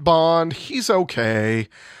Lazenby Bond, he's okay.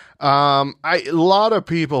 A lot of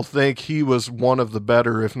people think he was one of the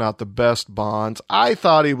better, if not the best Bonds. I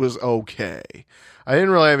thought he was okay. I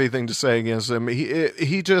didn't really have anything to say against him.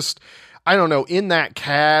 He just, I don't know, in that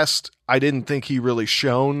cast, I didn't think he really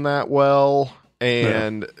shone that well.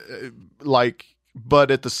 And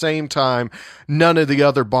but at the same time, none of the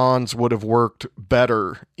other Bonds would have worked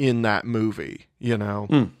better in that movie, you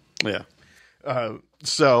know? Yeah. And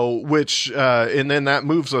then that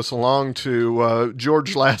moves us along to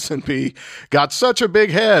George Lazenby got such a big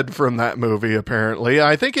head from that movie, apparently.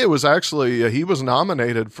 I think it was actually, he was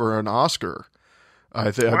nominated for an Oscar. I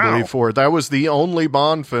believe for it. That was the only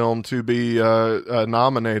Bond film to be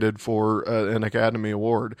nominated for an Academy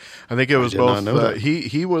Award. I think it was both.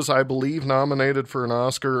 He was, I believe, nominated for an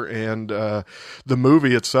Oscar, and the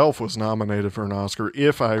movie itself was nominated for an Oscar,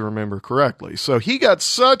 if I remember correctly. So he got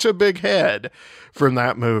such a big head from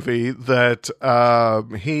that movie that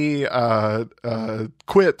he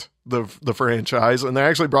quit the franchise, and they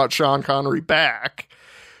actually brought Sean Connery back.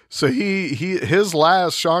 So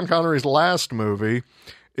Sean Connery's last movie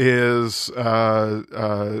is, and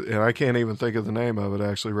I can't even think of the name of it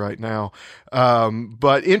actually right now.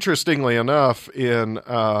 But interestingly enough, in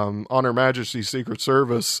On Her Majesty's Secret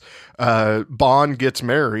Service, Bond gets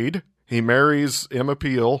married. He marries Emma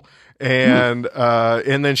Peel. And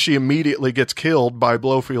then she immediately gets killed by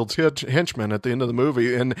Blofeld's henchman at the end of the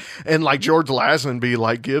movie. And like George Lazenby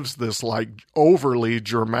like gives this like overly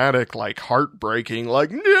dramatic, like heartbreaking, like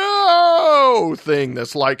no thing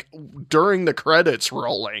that's like during the credits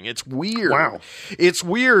rolling. It's weird. Wow. It's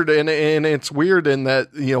weird. And it's weird in that,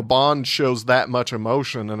 you know, Bond shows that much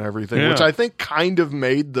emotion and everything, which I think kind of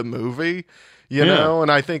made the movie. You know, and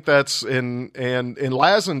I think that's and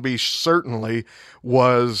Lazenby certainly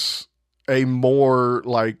was a more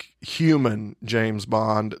like human James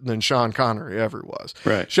Bond than Sean Connery ever was.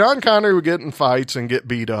 Right. Sean Connery would get in fights and get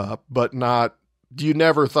beat up, but not, you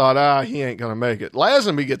never thought, he ain't going to make it.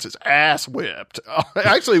 Lazenby gets his ass whipped.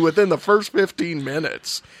 Actually, within the first 15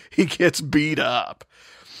 minutes, he gets beat up.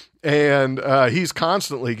 And he's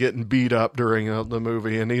constantly getting beat up during the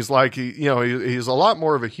movie. And he's like, he's a lot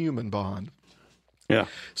more of a human Bond. Yeah.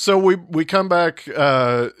 So we come back.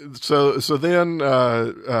 So then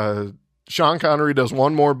Sean Connery does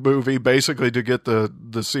one more movie, basically to get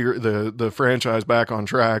the franchise back on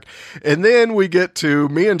track, and then we get to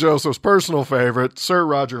me and Joseph's personal favorite, Sir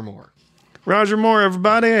Roger Moore. Roger Moore,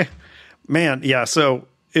 everybody, man. Yeah. So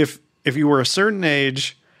if you were a certain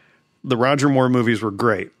age, the Roger Moore movies were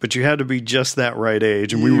great, but you had to be just that right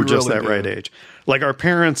age, and we were just that right age. Like our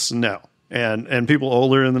parents, no. And people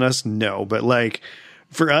older than us, no. But like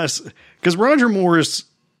for us, because Roger Moore's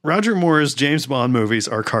James Bond movies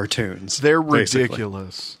are cartoons. They're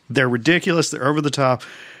ridiculous. Basically. They're ridiculous. They're over the top.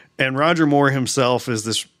 And Roger Moore himself is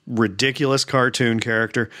this ridiculous cartoon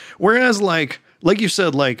character. Whereas like you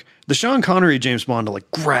said, like the Sean Connery James Bond to like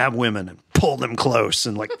grab women and pull them close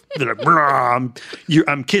and like, they're like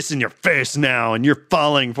I'm kissing your face now and you're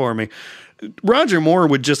falling for me. Roger Moore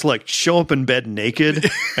would just like show up in bed naked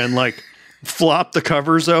and like flop the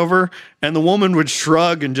covers over, and the woman would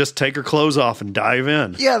shrug and just take her clothes off and dive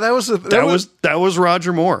in. Yeah, that was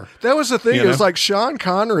Roger Moore. That was the thing. It was like Sean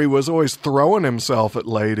Connery was always throwing himself at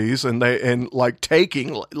ladies, and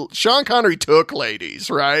Sean Connery took ladies,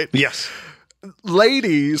 right? Yes.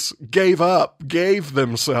 Ladies gave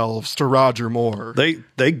themselves to Roger Moore.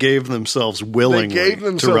 They gave themselves willingly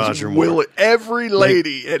to Roger Moore. Every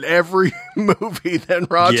lady in every movie that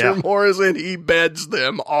Roger Moore is in, he beds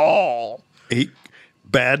them all.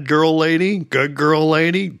 Bad girl lady, good girl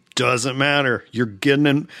lady, doesn't matter. You're getting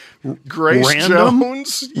in Grace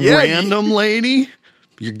Jones, random lady.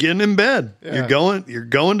 you're getting in bed. Yeah. You're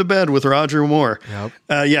going to bed with Roger Moore.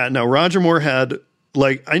 Yep. No, Roger Moore had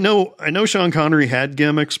like, I know Sean Connery had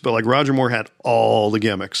gimmicks, but like Roger Moore had all the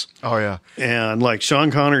gimmicks. Oh yeah. And like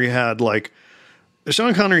Sean Connery had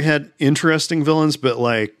interesting villains, but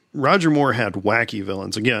like Roger Moore had wacky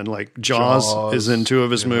villains. Again, like Jaws is in 2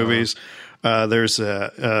 of his movies. There's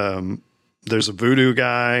a voodoo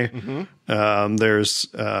guy. Mm-hmm. There's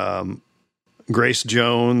Grace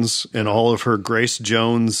Jones and all of her Grace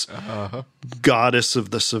Jones goddess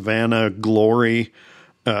of the Savannah glory.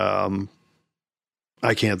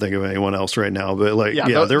 I can't think of anyone else right now, but like,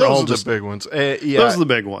 they're all just the big ones. Those are the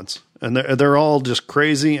big ones, and they're all just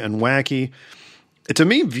crazy and wacky. To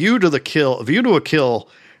me, View to a Kill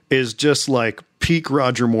is just like peak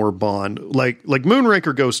Roger Moore Bond. Like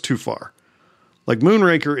Moonraker goes too far. Like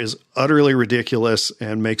Moonraker is utterly ridiculous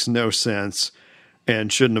and makes no sense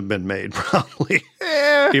and shouldn't have been made probably.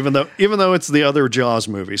 Even though it's the other Jaws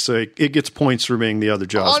movie, so it gets points for being the other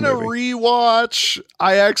Jaws movie. On a rewatch,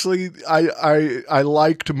 I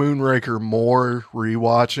liked Moonraker more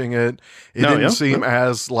rewatching it. It didn't seem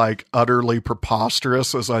as like utterly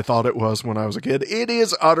preposterous as I thought it was when I was a kid. It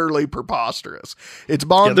is utterly preposterous. It's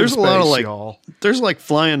Bond in space, a lot of y'all. There's like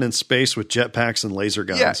flying in space with jetpacks and laser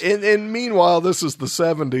guns. Yeah, and meanwhile, this is the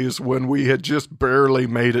 70s when we had just barely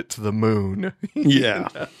made it to the moon. Yeah.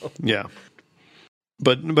 Yeah.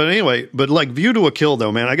 But anyway, like View to a Kill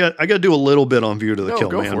though, man, I got to do a little bit on View to the Kill,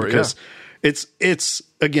 man, because it's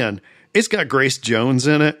again, it's got Grace Jones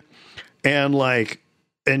in it, and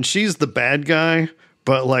she's the bad guy,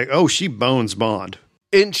 but like, she bones Bond.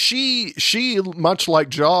 And she much like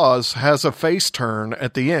Jaws has a face turn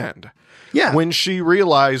at the end. Yeah. When she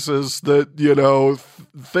realizes that,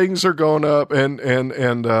 things are going up and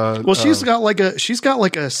she's got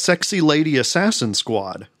like a sexy lady assassin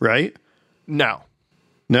squad, right? No.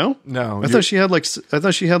 No? No. I thought she had like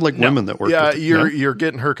women that worked with her. You're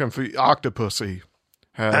getting her confused. Octopussy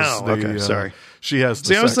has okay, sorry. She has the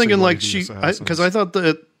See, I was thinking like assassins. because I thought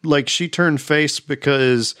that like she turned face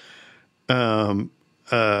because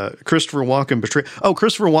Christopher Walken betrayed. Oh,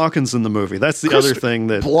 Christopher Walken's in the movie. That's the other thing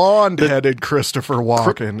that blonde-headed Christopher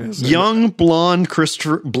Walken is young blonde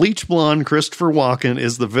bleach blonde Christopher Walken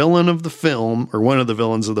is the villain of the film, or one of the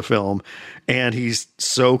villains of the film, and he's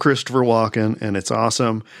so Christopher Walken, and it's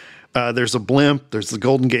awesome. There's a blimp. There's the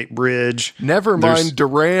Golden Gate Bridge. Never mind.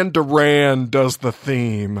 Duran Duran does the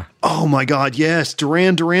theme. Oh my God! Yes,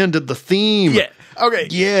 Duran Duran did the theme. Yeah. Okay.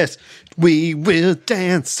 Yes. We will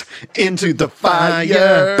dance into the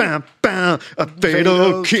fire. Bam, bam. A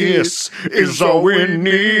fatal kiss is all we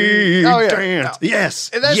need. Oh, yeah. Dance. Yes.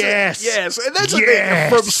 And that's yes. And that's the thing.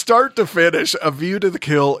 From start to finish, A View to the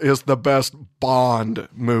Kill is the best Bond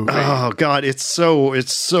movie. Oh God, it's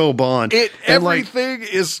so Bond. Everything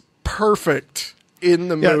is perfect in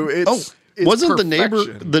the movie. It's wasn't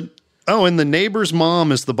perfection. and the neighbor's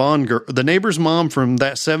mom is the Bond girl. The neighbor's mom from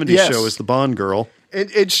that 70s show is the Bond girl.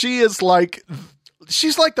 And she's like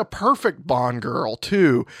the perfect Bond girl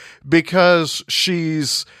too, because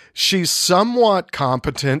she's somewhat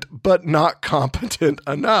competent, but not competent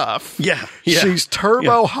enough. Yeah. She's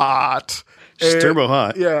turbo hot. She's turbo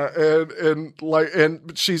hot. Yeah,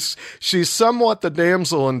 and she's somewhat the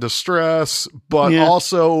damsel in distress, but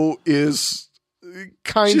also is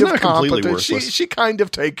kind of competent. She kind of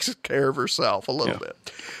takes care of herself a little bit.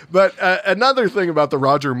 But another thing about the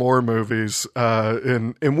Roger Moore movies,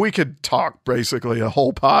 and we could talk basically a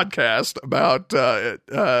whole podcast about.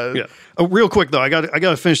 Real quick though, I got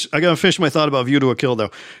to finish my thought about View to a Kill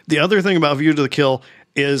though. The other thing about View to the Kill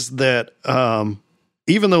is that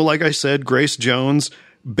even though, like I said, Grace Jones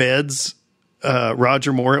beds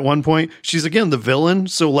Roger Moore at one point, she's again the villain.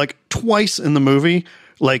 So like twice in the movie,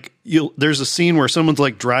 like there's a scene where someone's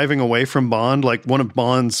like driving away from Bond, like one of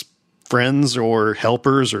Bond's friends or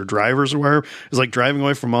helpers or drivers or whatever is like driving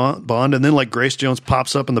away from Bond, and then like Grace Jones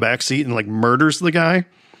pops up in the back seat and like murders the guy.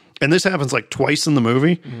 And this happens like twice in the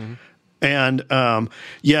movie. Mm-hmm. And I'm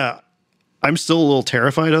still a little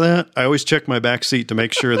terrified of that. I always check my back seat to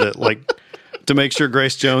make sure that to make sure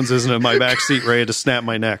Grace Jones isn't in my back seat ready to snap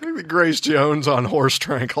my neck. Grace Jones on horse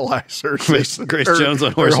tranquilizers. Grace Jones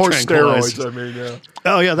on horse tranquilizers. Steroids, I mean, yeah.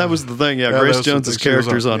 Oh, yeah, that was the thing. Yeah, Grace Jones's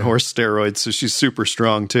character's on horse steroids, so she's super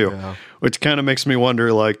strong, too. Yeah. Which kind of makes me wonder,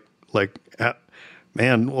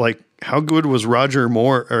 how good was Roger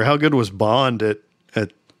Moore, or how good was Bond at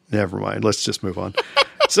never mind, let's just move on.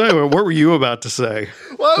 So anyway, what were you about to say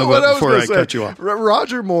before I cut you off?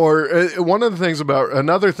 Roger Moore.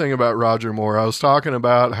 Another thing about Roger Moore. I was talking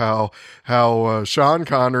about how Sean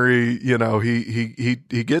Connery,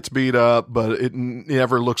 he gets beat up, but it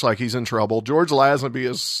never looks like he's in trouble. George Lazenby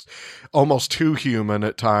is almost too human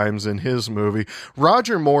at times in his movie.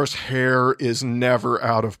 Roger Moore's hair is never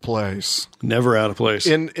out of place. Never out of place.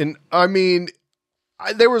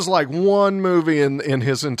 There was like one movie in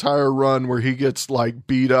his entire run where he gets like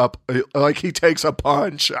beat up, like he takes a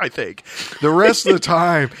punch, I think. The rest of the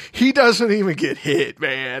time, he doesn't even get hit,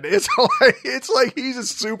 man. It's like he's a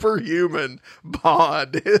superhuman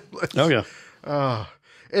Bond. Oh yeah.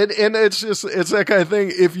 And it's that kind of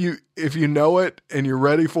thing. If you know it and you're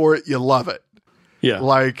ready for it, you love it. Yeah.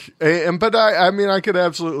 But I could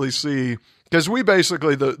absolutely see. Because we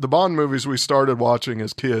basically, the Bond movies we started watching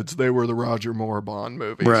as kids, they were the Roger Moore Bond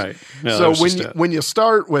movies. Right. No, so when you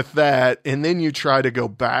start with that and then you try to go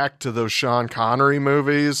back to those Sean Connery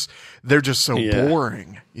movies, they're just so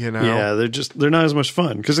boring, Yeah, they're not as much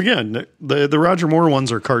fun. Because again, the Roger Moore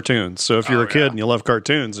ones are cartoons. So if you're a kid and you love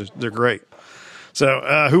cartoons, they're great.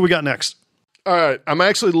 So who we got next? All right, I'm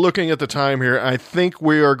actually looking at the time here. I think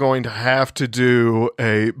we are going to have to do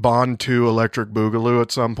a Bond 2 Electric Boogaloo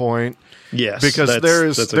at some point. Yes, because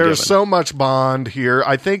there's so much Bond here.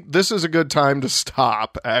 I think this is a good time to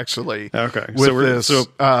stop. Actually, okay.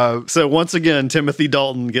 So once again, Timothy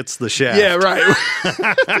Dalton gets the shaft. Yeah, right.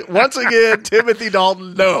 Once again, Timothy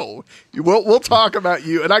Dalton. No, we'll talk about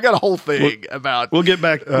you, and I got a whole thing about. We'll get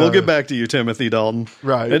back to you, Timothy Dalton.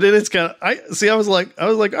 Right. And it's kind of I was like,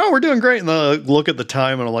 oh, we're doing great, and then I look at the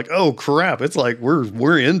time, and I'm like, oh crap, it's like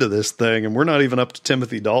we're into this thing, and we're not even up to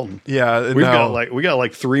Timothy Dalton. Yeah, we got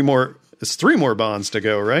like three more. It's 3 more Bonds to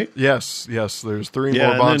go, right? Yes. There's 3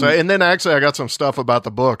 more Bonds, and then actually I got some stuff about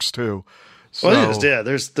the books too. So,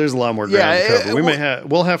 there's a lot more ground to cover.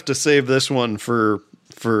 We'll have to save this one for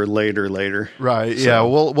later. Right. So. Yeah.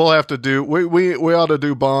 We'll have to do. We ought to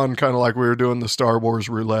do Bond kind of like we were doing the Star Wars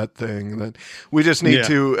roulette thing. That we just need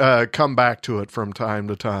to come back to it from time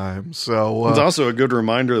to time. So it's also a good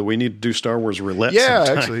reminder that we need to do Star Wars roulette.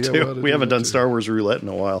 Sometime too. We haven't done Star Wars roulette in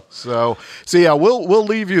a while. So yeah, we'll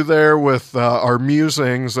leave you there with our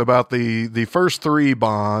musings about the first 3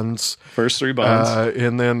 Bonds.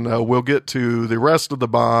 And then we'll get to the rest of the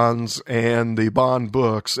Bonds and the Bond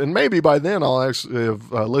books, and maybe by then I'll actually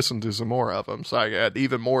have listened to some more of them, so I had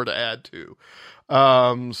even more to add to.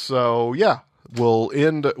 So yeah,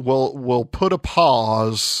 we'll put a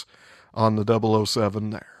pause on the 007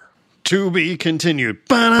 there. To be continued.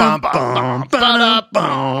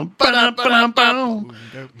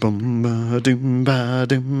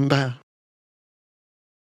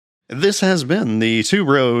 This has been the Two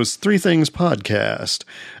Bros, Three Things podcast.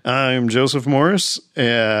 I'm Joseph Morris,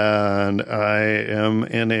 and I am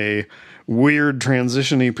in a weird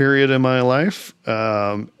transition-y period in my life.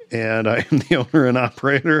 And I am the owner and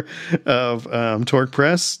operator of Torque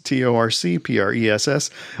Press, TORCPRESS.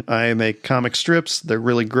 I make comic strips. They're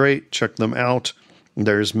really great. Check them out.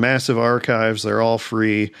 There's massive archives. They're all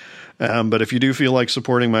free. But if you do feel like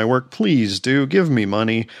supporting my work, please do give me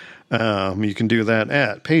money. You can do that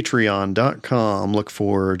at patreon.com. Look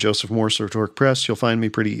for Joseph Morse or Torque Press. You'll find me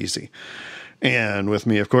pretty easy. And with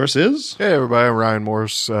me, of course, is... Hey, everybody. I'm Ryan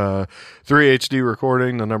Morse. 3HD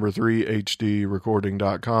Recording, the number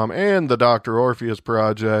 3HDrecording.com, and the Dr. Orpheus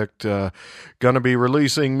Project. Going to be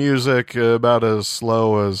releasing music about as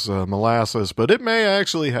slow as molasses, but it may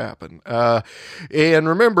actually happen. And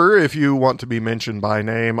remember, if you want to be mentioned by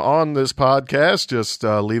name on this podcast, just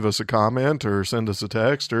leave us a comment or send us a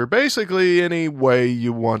text, or basically any way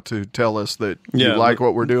you want to tell us that you like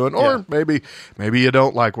what we're doing, or maybe you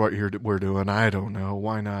don't like what we're doing. I don't know.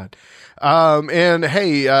 Why not? And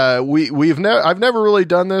hey, I've never really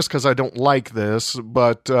done this because I don't like this,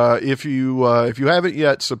 but if you haven't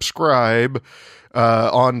yet, subscribe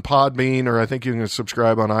on Podbean, or I think you can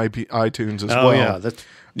subscribe on iTunes as well. Oh yeah,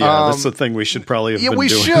 that's the thing we should probably have been doing. We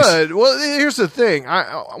should. Well, here's the thing.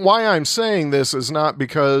 Why I'm saying this is not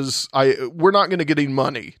because we're not going to get any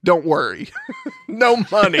money. Don't worry. No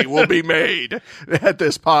money will be made at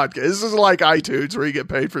this podcast. This is like iTunes where you get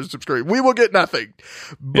paid for subscription. We will get nothing.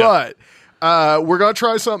 But we're going to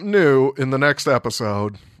try something new in the next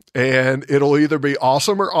episode, and it'll either be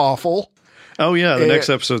awesome or awful. Oh yeah, the next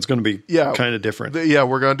episode's going to be kind of different.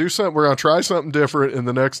 We're going to do something. We're going to try something different in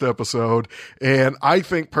the next episode. And I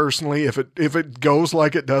think personally, if it goes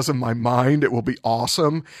like it does in my mind, it will be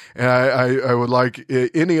awesome. And I would like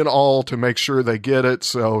any and all to make sure they get it.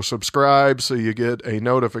 So subscribe so you get a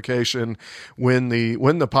notification when the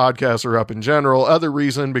podcasts are up in general. Other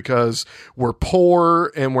reason, because we're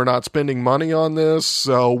poor and we're not spending money on this,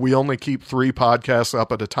 so we only keep 3 podcasts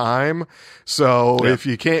up at a time. So if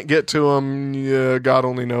you can't get to them, God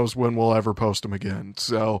only knows when we'll ever post them again.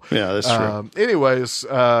 So yeah, that's true. Anyways,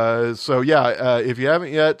 if you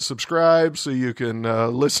haven't yet, subscribe so you can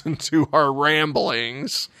listen to our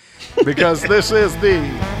ramblings, because this is the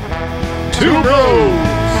Two Bros,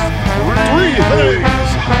 Three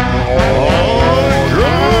Things.